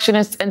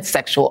 insurrectionists, and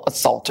sexual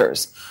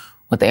assaulters.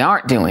 What they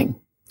aren't doing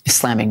is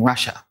slamming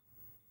Russia.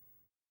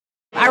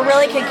 I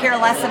really could care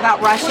less about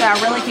Russia. I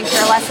really could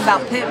care less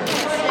about Putin.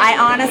 I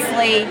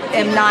honestly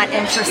am not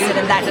interested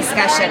in that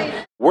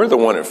discussion. We're the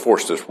one that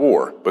forced this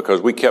war because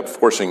we kept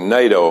forcing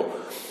NATO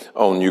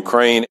on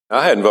Ukraine.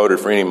 I hadn't voted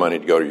for any money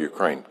to go to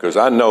Ukraine because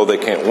I know they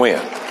can't win.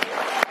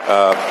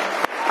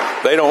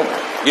 They don't,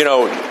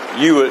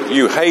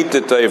 you hate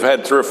that they've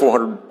had 300,000 or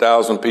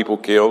 400,000 people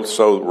killed,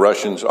 so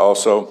Russians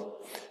also.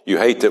 You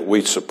hate that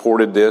we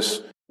supported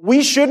this.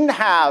 We shouldn't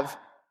have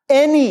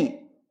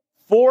any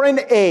foreign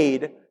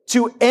aid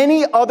to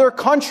any other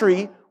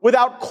country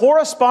without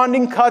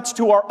corresponding cuts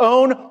to our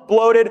own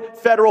bloated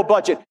federal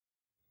budget.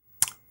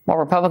 While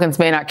Republicans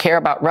may not care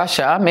about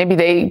Russia, maybe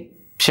they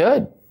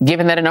should,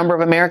 given that a number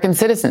of American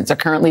citizens are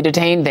currently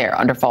detained there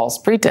under false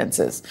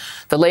pretenses.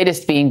 The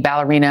latest being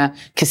ballerina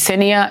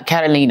Ksenia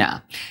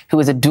Karelina, who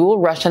is a dual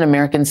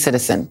Russian-American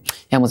citizen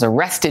and was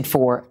arrested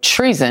for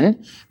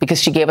treason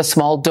because she gave a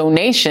small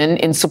donation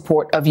in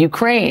support of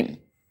Ukraine.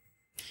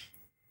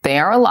 They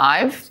are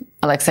alive.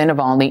 Alexei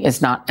Navalny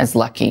is not as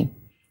lucky.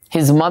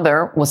 His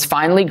mother was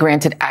finally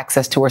granted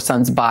access to her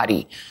son's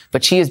body,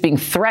 but she is being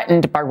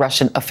threatened by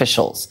Russian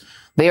officials.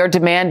 They are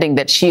demanding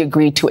that she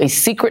agree to a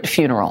secret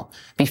funeral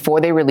before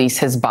they release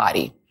his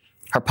body.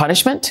 Her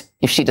punishment,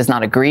 if she does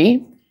not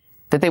agree,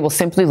 that they will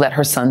simply let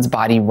her son's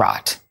body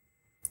rot.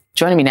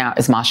 Joining me now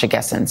is Masha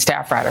Gessen,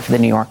 staff writer for The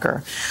New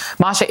Yorker.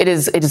 Masha, it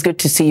is good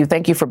to see you.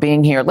 Thank you for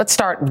being here. Let's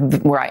start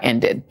where I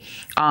ended.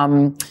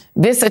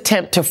 This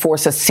attempt to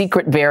force a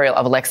secret burial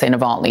of Alexei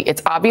Navalny.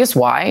 It's obvious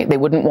why. They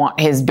wouldn't want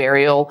his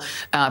burial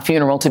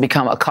funeral to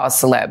become a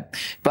cause celeb.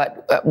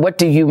 But what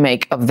do you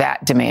make of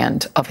that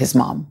demand of his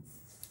mom?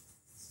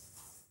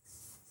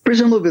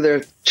 Presumably, there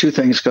are two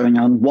things going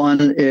on.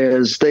 One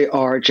is they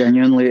are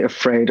genuinely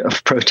afraid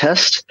of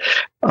protest.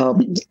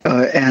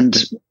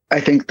 And I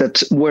think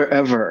that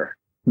wherever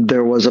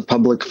there was a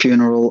public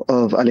funeral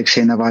of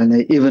Alexei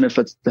Navalny, even if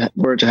it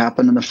were to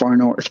happen in the far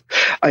north,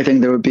 I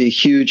think there would be a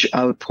huge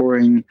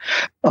outpouring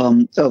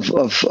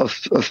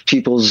of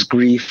people's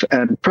grief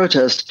and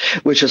protest,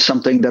 which is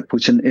something that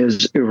Putin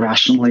is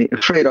irrationally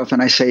afraid of.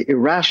 And I say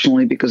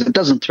irrationally because it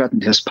doesn't threaten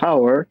his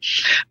power,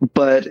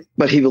 but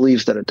he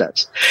believes that it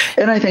does.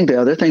 And I think the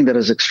other thing that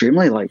is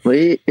extremely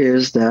likely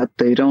is that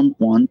they don't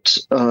want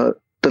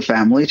the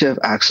family to have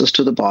access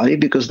to the body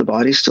because the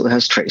body still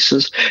has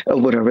traces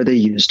of whatever they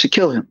used to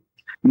kill him.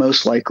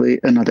 Most likely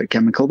another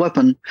chemical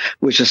weapon,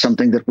 which is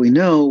something that we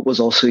know was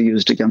also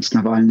used against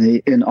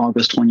Navalny in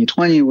August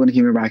 2020 when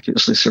he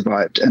miraculously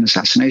survived an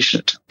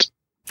assassination attempt.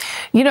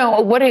 You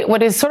know,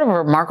 what is sort of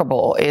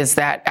remarkable is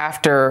that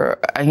after,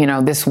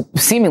 this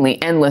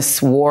seemingly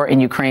endless war in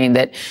Ukraine,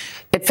 that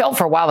it felt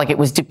for a while like it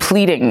was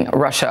depleting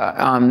Russia.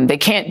 They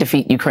can't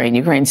defeat Ukraine.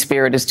 Ukraine's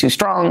spirit is too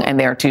strong and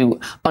they're too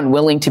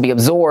unwilling to be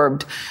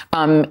absorbed.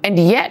 And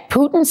yet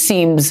Putin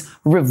seems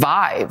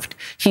revived.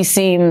 He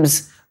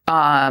seems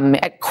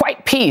at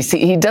quite peace.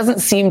 He doesn't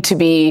seem to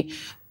be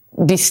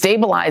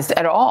destabilized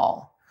at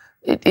all.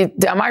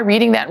 Am I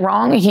reading that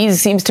wrong? He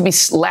seems to be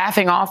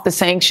laughing off the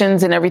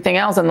sanctions and everything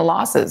else and the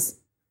losses.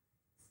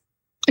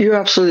 You're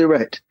absolutely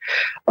right.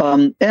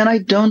 And I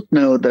don't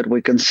know that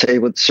we can say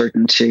with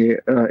certainty.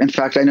 In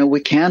fact, I know we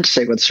can't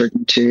say with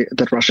certainty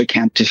that Russia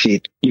can't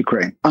defeat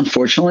Ukraine.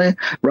 Unfortunately,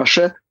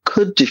 Russia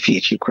could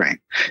defeat Ukraine.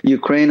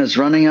 Ukraine is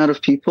running out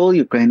of people.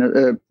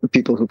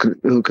 People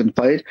who can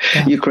fight.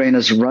 Yeah. Ukraine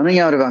is running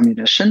out of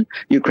ammunition.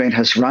 Ukraine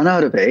has run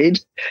out of aid.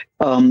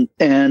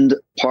 And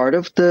part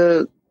of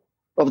the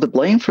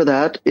blame for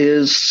that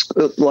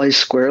lies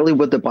squarely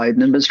with the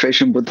Biden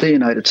administration, with the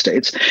United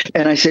States.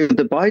 And I say with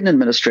the Biden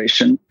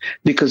administration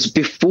because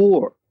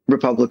before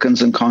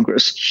Republicans in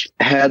Congress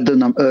had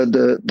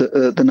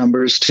the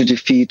numbers to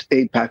defeat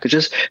aid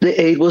packages,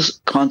 the aid was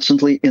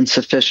constantly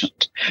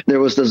insufficient. There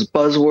was this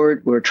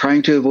buzzword, we're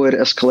trying to avoid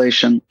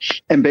escalation.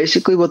 And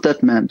basically what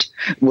that meant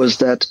was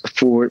that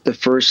for the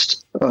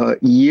first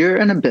year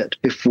and a bit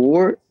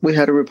before we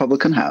had a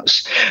Republican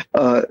House,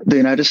 the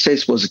United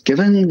States was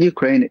giving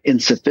Ukraine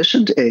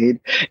insufficient aid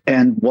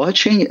and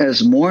watching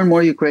as more and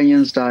more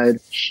Ukrainians died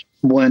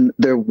when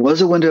there was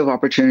a window of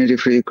opportunity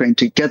for Ukraine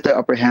to get the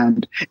upper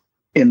hand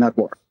in that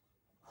war.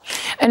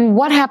 And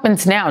what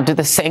happens now? Do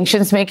the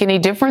sanctions make any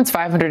difference?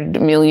 $500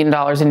 million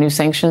in new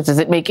sanctions, does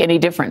it make any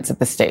difference at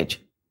this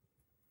stage?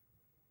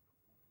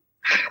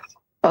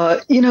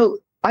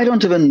 I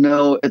don't even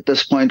know at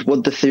this point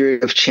what the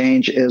theory of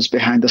change is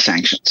behind the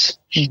sanctions.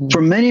 Mm-hmm.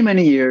 For many,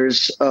 many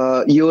years,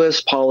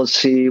 U.S.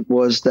 policy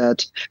was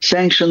that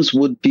sanctions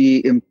would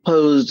be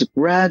imposed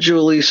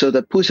gradually so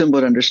that Putin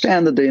would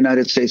understand that the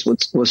United States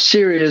was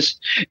serious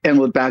and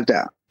would back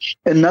down.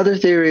 Another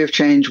theory of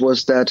change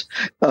was that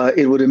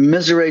it would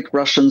immiserate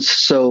Russians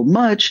so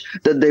much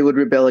that they would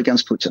rebel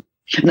against Putin.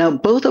 Now,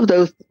 both of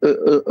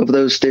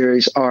those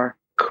theories are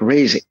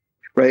crazy,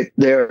 right?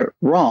 They're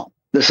wrong.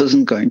 This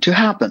isn't going to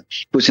happen.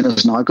 Putin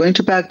is not going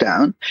to back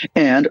down,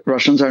 and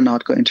Russians are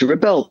not going to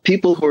rebel.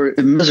 People who are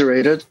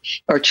immiserated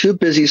are too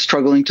busy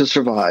struggling to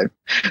survive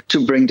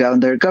to bring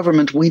down their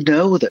government. We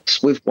know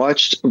this. We've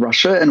watched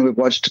Russia and we've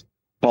watched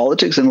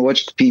politics and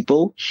watched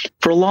people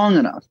for long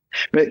enough,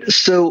 right?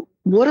 So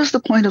what is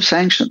the point of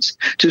sanctions?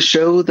 To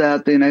show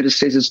that the United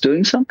States is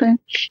doing something,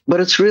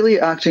 but it's really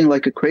acting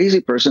like a crazy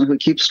person who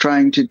keeps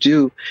trying to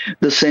do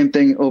the same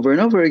thing over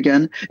and over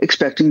again,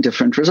 expecting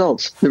different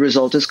results. The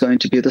result is going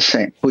to be the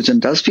same. Putin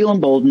does feel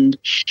emboldened.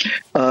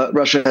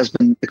 Russia has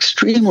been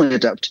extremely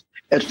adept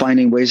at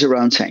finding ways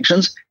around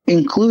sanctions,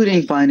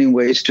 including finding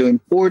ways to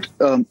import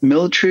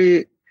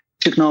military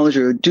technology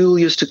or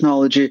dual-use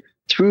technology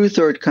through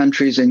third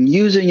countries and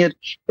using it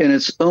in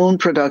its own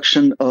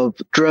production of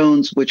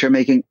drones, which are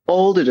making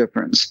all the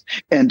difference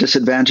and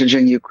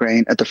disadvantaging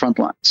Ukraine at the front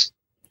lines.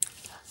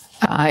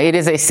 It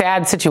is a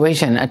sad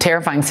situation, a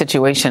terrifying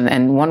situation,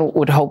 and one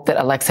would hope that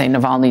Alexei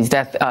Navalny's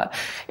death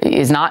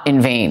is not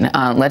in vain.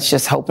 Let's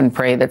just hope and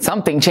pray that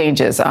something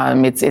changes.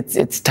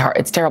 It's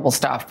terrible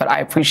stuff, but I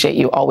appreciate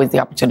you always the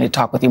opportunity to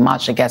talk with you,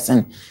 Masha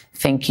Gessen.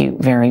 Thank you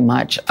very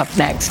much. Up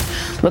next,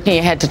 looking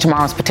ahead to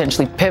tomorrow's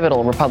potentially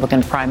pivotal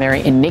Republican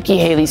primary in Nikki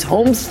Haley's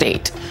home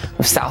state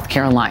of South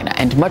Carolina,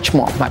 and much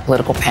more with my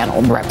political panel.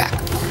 We'll be right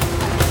back.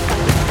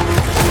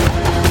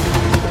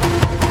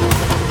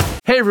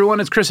 Hey everyone,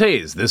 it's Chris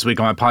Hayes. This week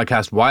on my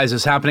podcast, Why Is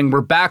This Happening? We're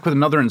back with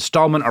another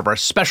installment of our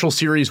special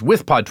series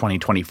with Pod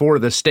 2024,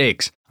 The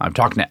Stakes. I'm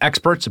talking to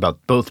experts about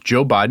both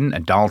Joe Biden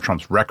and Donald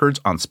Trump's records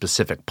on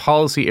specific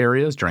policy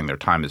areas during their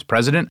time as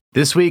president.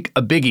 This week,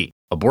 a biggie.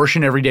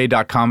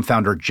 AbortionEveryday.com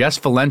founder Jess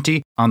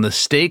Valenti on the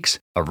stakes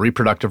of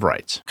reproductive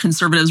rights.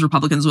 Conservatives,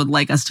 Republicans would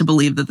like us to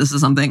believe that this is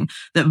something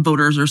that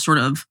voters are sort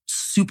of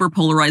super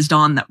polarized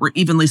on, that we're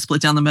evenly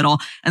split down the middle.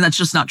 And that's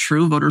just not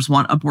true. Voters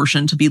want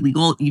abortion to be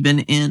legal, even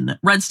in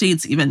red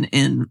states, even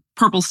in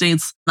purple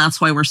states. That's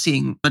why we're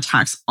seeing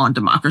attacks on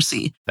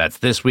democracy. That's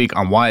This Week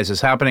on Why Is This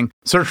Happening?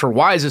 Search for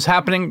Why Is This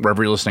Happening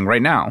wherever you're listening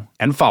right now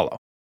and follow.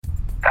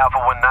 Alpha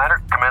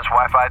 19er, commence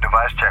Wi-Fi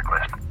device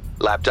checklist.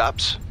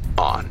 Laptops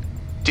on.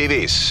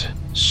 TVs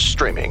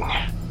streaming.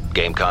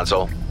 Game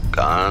console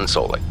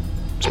consoling.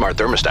 Smart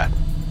thermostat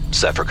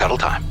set for cuddle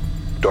time.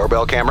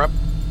 Doorbell camera.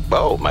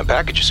 Oh, my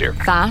package is here.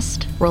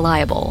 Fast,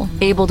 reliable,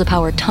 able to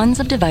power tons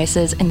of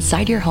devices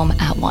inside your home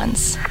at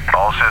once.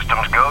 All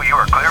systems go. You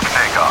are clear for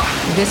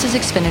takeoff. This is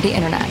Xfinity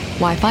Internet,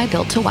 Wi-Fi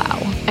built to wow.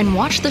 And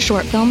watch the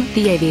short film,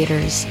 The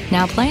Aviators,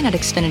 now playing at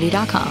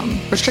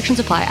Xfinity.com. Restrictions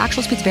apply.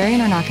 Actual speeds vary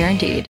and are not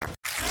guaranteed.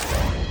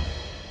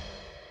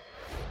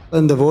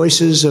 And the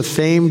voices of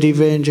famed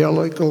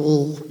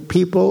evangelical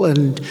people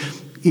and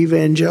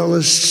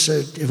evangelists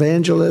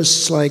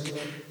like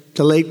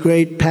the late,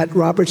 great Pat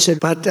Roberts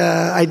said, but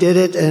I did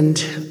it, and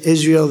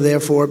Israel,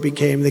 therefore,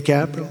 became the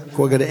capital.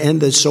 We're going to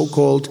end the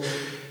so-called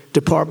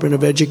Department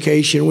of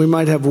Education. We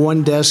might have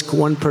one desk,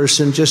 one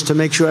person, just to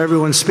make sure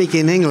everyone's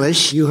speaking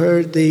English. You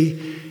heard the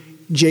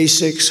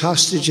J6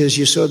 hostages.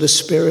 You saw the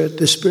spirit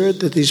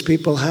that these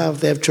people have.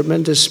 They have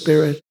tremendous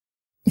spirit.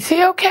 Is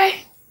he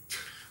okay?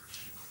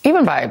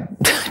 Even by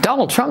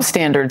Donald Trump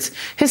standards,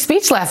 his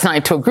speech last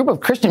night to a group of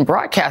Christian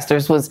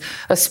broadcasters was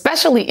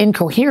especially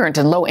incoherent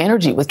and low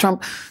energy, with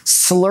Trump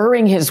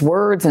slurring his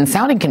words and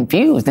sounding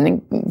confused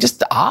and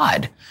just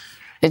odd.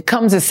 It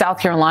comes as South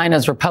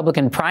Carolina's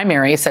Republican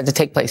primary is set to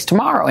take place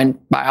tomorrow. And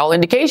by all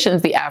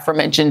indications, the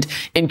aforementioned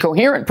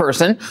incoherent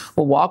person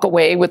will walk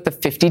away with the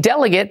 50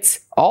 delegates,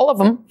 all of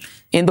them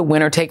in the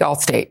winner-take-all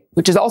state,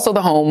 which is also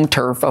the home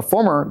turf of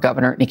former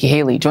Governor Nikki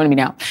Haley. Joining me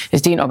now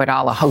is Dean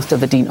Obeidallah, host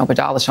of the Dean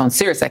Obeidallah Show on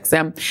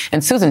SiriusXM,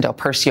 and Susan Del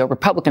Percio,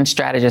 Republican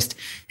strategist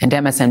and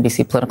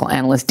MSNBC political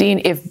analyst.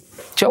 Dean,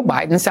 if Joe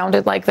Biden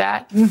sounded like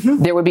that,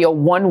 there would be a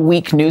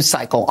 1-week news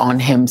cycle on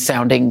him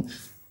sounding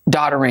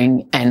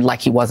doddering and like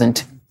he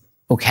wasn't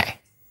okay.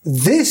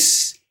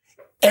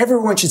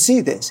 Everyone should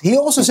see this. He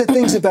also said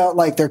things about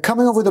like they're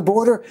coming over the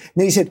border. And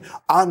then he said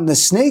on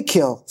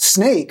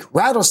the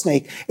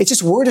rattlesnake. It's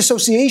just word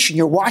association.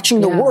 You're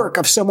watching the work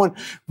of someone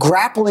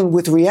grappling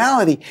with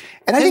reality.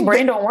 And his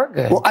brain don't work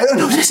good. Well, I don't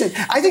know. Listen,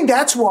 I think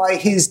that's why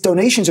his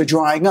donations are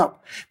drying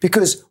up,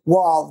 because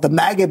while the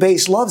MAGA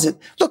base loves it,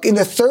 look, in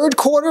the third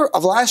quarter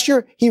of last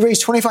year, he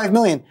raised $25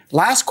 million.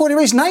 Last quarter, he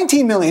raised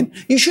 $19 million.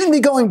 You shouldn't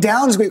be going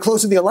down as we get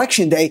close to the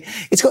election day.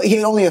 He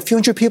had only a few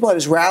hundred people at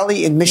his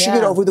rally in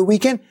Michigan over the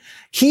weekend.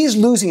 He's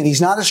losing it. He's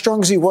not as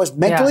strong as he was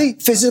mentally,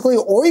 physically,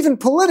 or even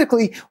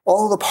politically.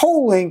 All the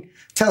polling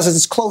tells us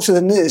it's closer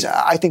than it is.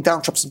 I think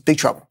Donald Trump's in big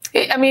trouble.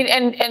 I mean,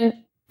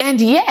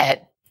 and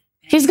yet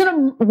he's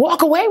going to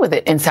walk away with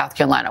it in South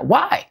Carolina.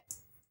 Why?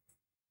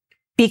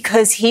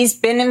 Because he's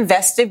been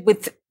invested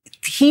with,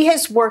 he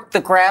has worked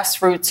the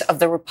grassroots of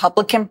the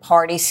Republican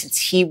Party since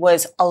he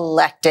was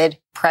elected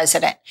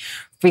president.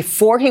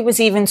 Before he was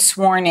even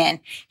sworn in,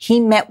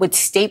 he met with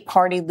state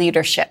party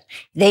leadership.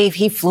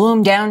 He flew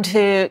him down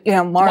to,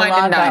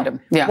 Mar-a-Lago.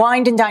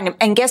 Wined and dined him.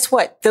 And guess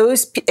what?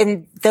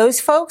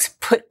 Those folks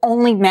put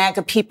only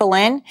MAGA people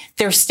in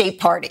their state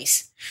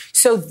parties.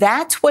 So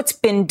that's what's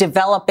been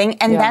developing,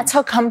 and that's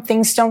how come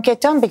things don't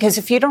get done. Because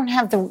if you don't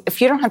have the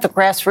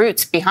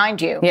grassroots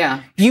behind you,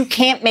 you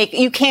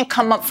can't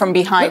come up from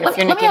behind. Let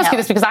me ask you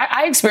this, because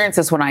I experienced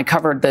this when I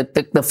covered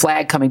the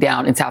flag coming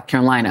down in South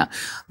Carolina.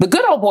 The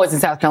good old boys in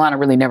South Carolina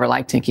really never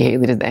liked Nikki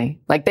Haley, did they?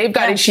 Like, they've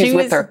got issues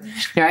with her,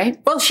 right?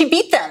 Well, she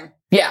beat them.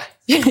 Yeah.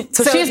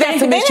 So she's got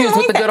some issues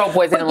with the good old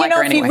boys that didn't like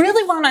her anyway. If you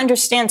really want to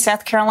understand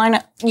South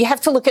Carolina, you have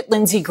to look at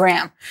Lindsey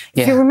Graham.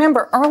 If you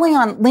remember early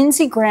on,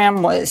 Lindsey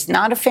Graham was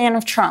not a fan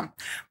of Trump.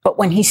 But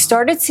when he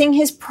started seeing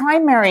his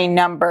primary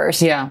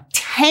numbers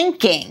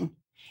tanking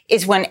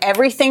is when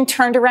everything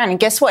turned around. And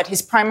guess what?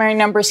 His primary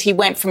numbers, he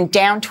went from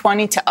down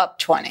 20 to up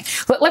 20.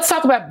 Let's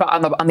talk about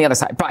on the other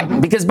side,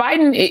 Biden. Because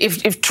Biden,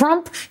 if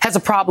Trump has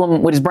a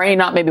problem with his brain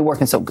not maybe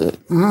working so good,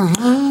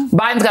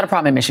 Biden's got a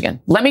problem in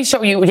Michigan. Let me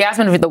show you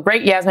the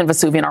great Yasmin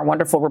Vesuvian, our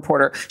wonderful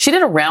reporter. She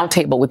did a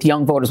roundtable with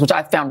young voters, which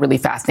I found really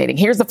fascinating.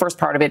 Here's the first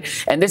part of it.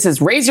 And this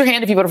is raise your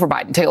hand if you voted for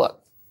Biden. Take a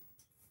look.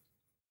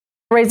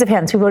 Raise of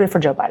hands. Who voted for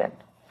Joe Biden?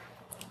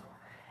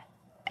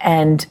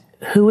 And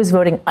who is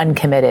voting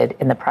uncommitted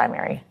in the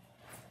primary?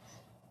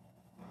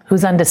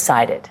 Who's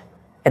undecided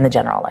in the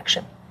general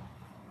election?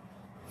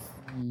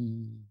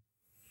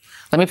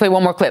 Let me play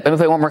one more clip.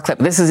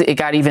 It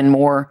got even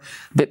more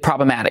bit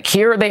problematic.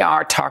 Here they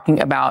are talking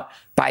about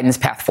Biden's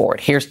path forward.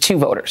 Here's 2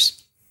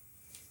 voters.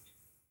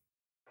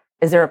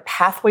 Is there a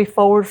pathway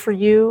forward for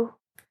you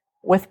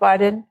with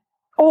Biden?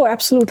 Oh,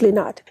 absolutely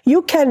not.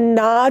 You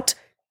cannot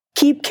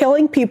keep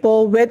killing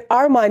people with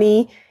our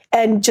money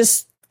and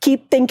just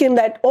keep thinking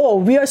that,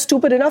 we are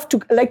stupid enough to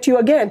elect you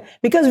again,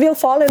 because we'll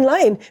fall in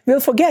line.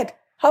 We'll forget.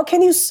 How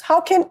can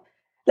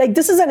Like,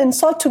 this is an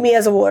insult to me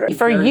as a voter.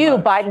 For you,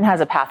 Biden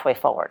has a pathway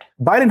forward.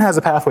 Biden has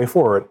a pathway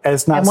forward.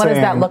 It's not. And what does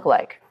saying that look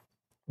like?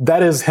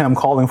 That is him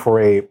calling for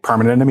a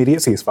permanent and immediate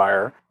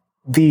ceasefire.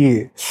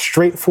 The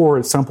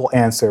straightforward, simple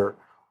answer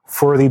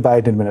for the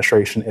Biden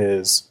administration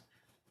is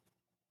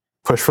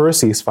push for a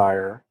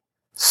ceasefire,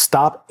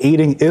 stop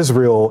aiding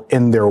Israel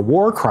in their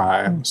war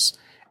crimes,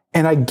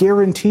 and I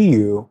guarantee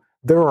you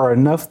there are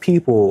enough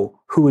people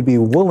who would be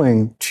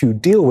willing to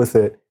deal with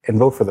it and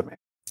vote for the man.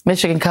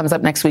 Michigan comes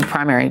up next week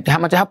primary.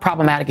 How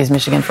problematic is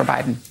Michigan for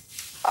Biden?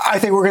 I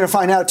think we're going to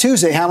find out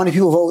Tuesday how many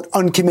people vote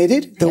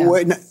uncommitted, the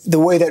way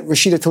that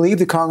Rashida Tlaib,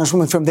 the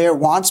congresswoman from there,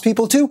 wants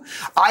people to.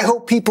 I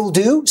hope people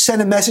do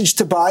send a message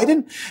to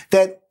Biden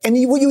that, and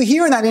what you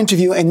hear in that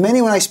interview, and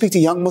many when I speak to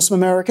young Muslim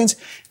Americans,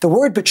 the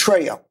word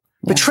betrayal.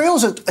 Betrayal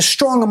is a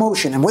strong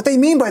emotion. And what they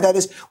mean by that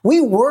is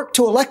we worked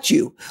to elect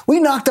you. We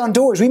knocked on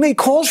doors. We made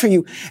calls for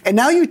you. And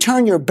now you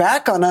turn your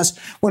back on us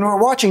when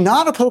we're watching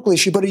not a political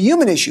issue, but a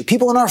human issue.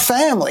 People in our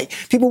family,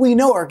 people we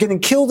know are getting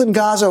killed in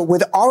Gaza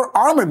with our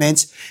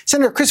armaments.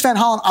 Senator Chris Van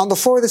Hollen on the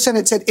floor of the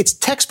Senate said it's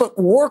textbook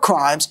war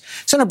crimes.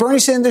 Senator Bernie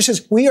Sanders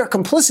says we are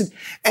complicit.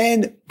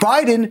 And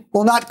Biden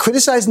will not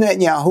criticize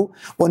Netanyahu,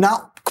 will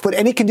not put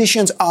any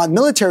conditions on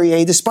military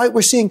aid, despite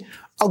we're seeing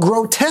a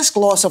grotesque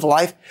loss of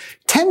life.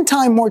 10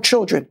 times more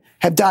children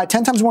have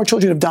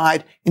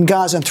died in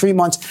Gaza in 3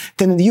 months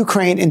than in the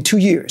Ukraine in 2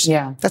 years.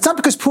 Yeah. That's not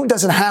because Putin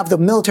doesn't have the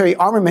military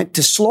armament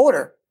to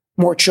slaughter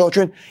more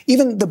children.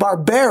 Even the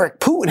barbaric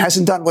Putin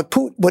hasn't done what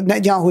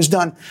Netanyahu's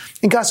done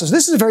in Gaza. So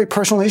this is a very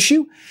personal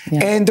issue.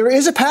 Yeah. And there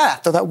is a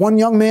path to that one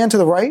young man to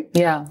the right.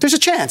 Yeah. There's a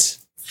chance.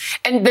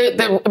 And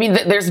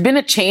there's been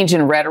a change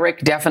in rhetoric,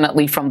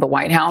 definitely from the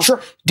White House. Sure.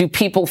 Do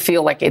people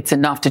feel like it's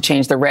enough to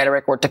change the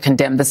rhetoric or to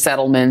condemn the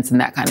settlements and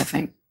that kind of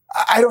thing?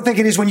 I don't think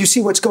it is when you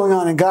see what's going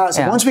on in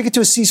Gaza. Once we get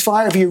to a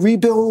ceasefire, if you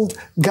rebuild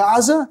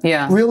Gaza,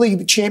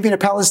 really champion a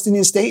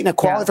Palestinian state and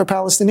equality for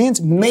Palestinians,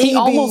 maybe... He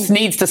almost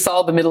needs to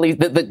solve the Middle East,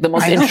 the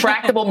most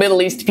intractable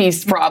Middle East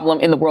peace problem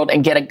in the world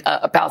and get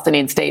a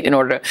Palestinian state in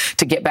order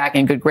to get back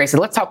in good graces.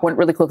 Let's talk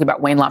really quickly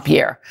about Wayne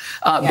LaPierre.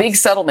 Big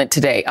settlement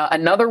today.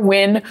 Another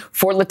win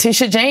for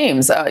Letitia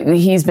James.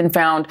 He's been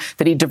found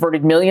that he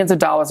diverted millions of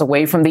dollars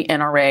away from the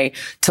NRA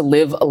to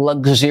live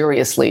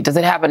luxuriously. Does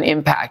it have an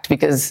impact?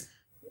 Because...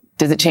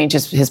 does it change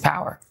his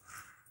power?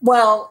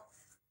 Well,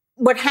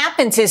 what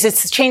happens is it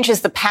changes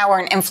the power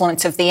and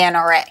influence of the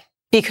NRA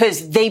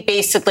because they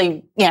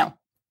basically,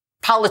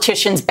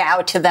 politicians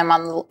bow to them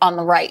on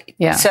the right.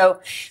 Yeah. So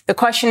the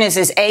question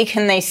is A,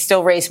 can they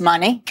still raise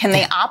money? Can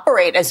they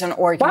operate as an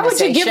organization? Why would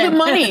you give him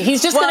money?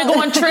 He's just going to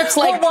go on trips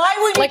like why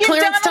would you give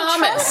Clarence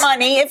Donald Thomas Trump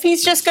money if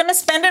he's just going to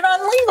spend it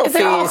on legal fees?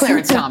 They're all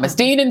Clarence Thomas.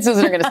 Dean and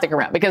Susan are going to stick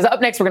around because up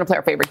next we're going to play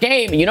our favorite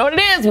game. You know what it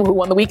is? Who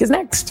Won the Week is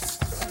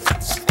next.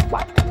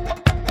 Wow.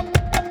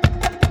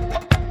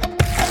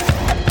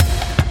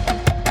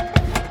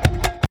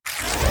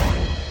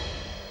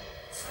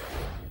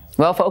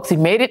 Well, folks, we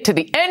made it to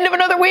the end of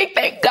another week,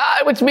 thank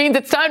God, which means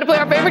it's time to play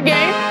our favorite game.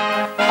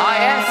 I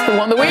ask Who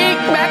Won the Week.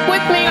 Back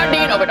with me are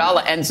Dean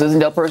Overdalla and Susan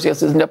Del Percio.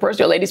 Susan Del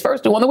Percio, ladies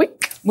first. Who won the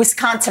week?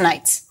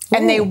 Wisconsinites. Ooh.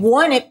 And they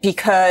won it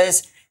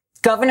because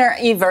Governor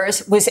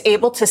Evers was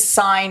able to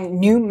sign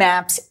new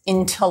maps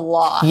into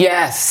law.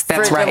 Yes,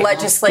 that's right. For the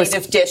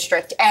legislative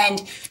district.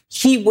 And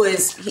he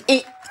wasn't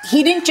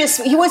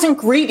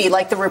greedy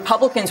like the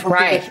Republicans were.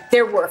 Right. Greedy.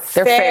 There were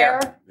fair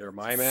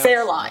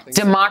lines.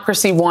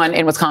 Democracy won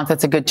in Wisconsin.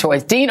 That's a good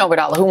choice. Dean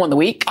Overdalla, Who Won the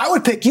Week? I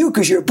would pick you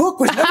because your book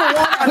was number one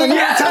on the New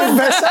York Times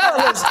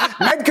bestseller list.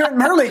 Medgar and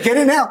Murley, get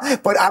it now.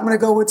 But I'm going to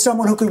go with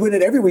someone who could win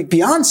it every week,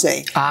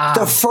 Beyonce.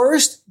 The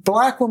first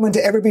Black woman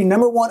to ever be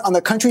number one on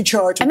the country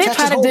charts. And they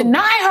try to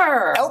deny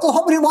her.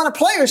 Oklahoma didn't want to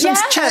play her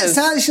since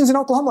Channel in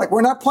Oklahoma. Like,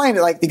 we're not playing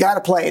it. Like, you got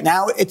to play it.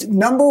 Now it's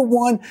number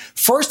one,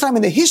 first time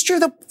in the history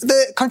of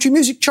the country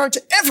music charts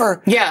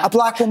ever. Yeah. A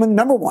Black woman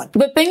number one.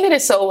 The thing that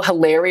is so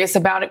hilarious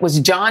about it was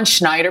John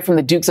Schneider from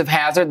the Dukes of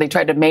Hazzard. They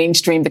tried to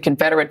mainstream the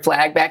Confederate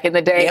flag back in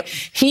the day. Yep.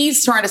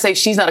 He's trying to say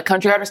she's not a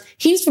country artist.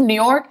 He's from New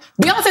York.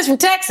 Beyonce's from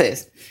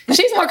Texas.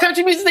 She's more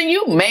country music than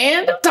you,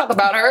 man. Don't talk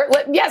about her.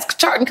 Yes,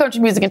 charting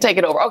country music and take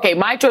it over. Okay,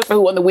 my choice for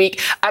Who Won the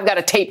Week. I've got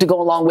a tape to go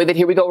along with it.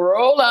 Here we go.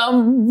 Roll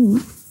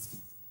 'em.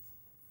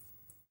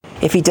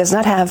 If he does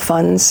not have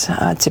funds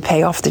to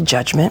pay off the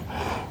judgment,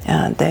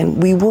 then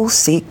we will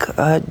seek,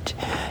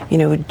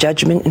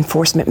 judgment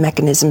enforcement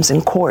mechanisms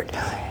in court,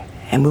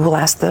 and we will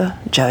ask the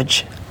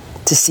judge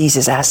to seize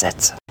his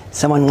assets.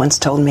 Someone once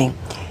told me,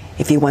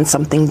 if you want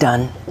something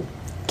done,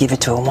 give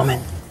it to a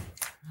woman.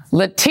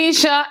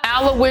 Letitia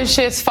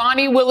Aloysius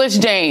Fonnie Willis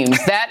James.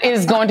 That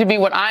is going to be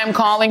what I am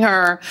calling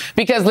her,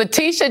 because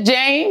Letitia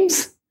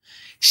James,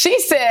 she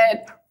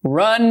said,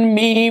 run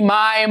me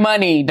my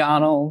money,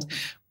 Donald.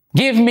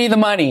 Give me the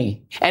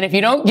money. And if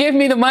you don't give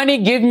me the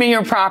money, give me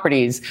your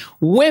properties.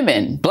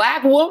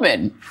 Black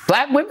women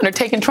are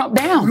taking Trump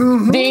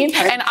down, Dean.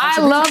 And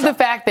I love the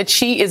fact that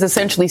she is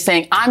essentially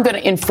saying, I'm going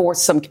to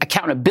enforce some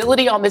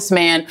accountability on this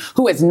man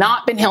who has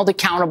not been held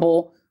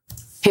accountable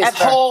his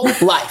whole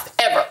life,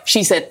 ever.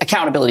 she said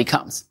accountability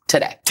comes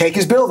today. Take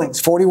his buildings.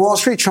 40 Wall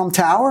Street, Trump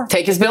Tower.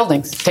 Take his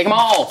buildings. Take them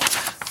all.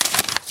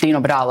 Dino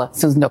Badala,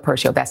 Susan Del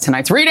Percio. That's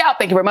tonight's ReidOut.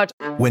 Thank you very much.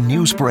 When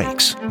news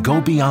breaks, go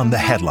beyond the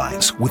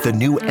headlines with the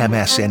new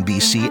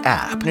MSNBC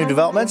app. New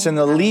developments in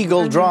the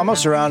legal drama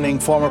surrounding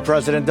former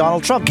President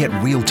Donald Trump. Get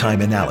real-time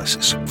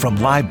analysis from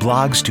live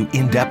blogs to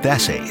in-depth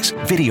essays,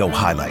 video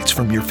highlights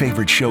from your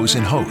favorite shows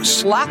and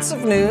hosts. Lots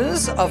of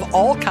news of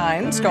all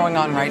kinds going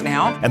on right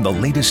now. And the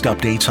latest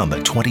updates on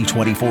the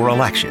 2024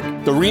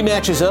 election. The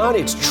rematch is on.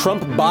 It's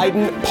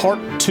Trump-Biden Part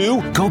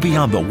 2. Go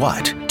beyond the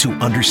what to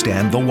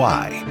understand the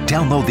why.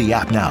 Download the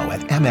app now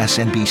at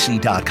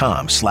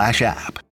msnbc.com/app.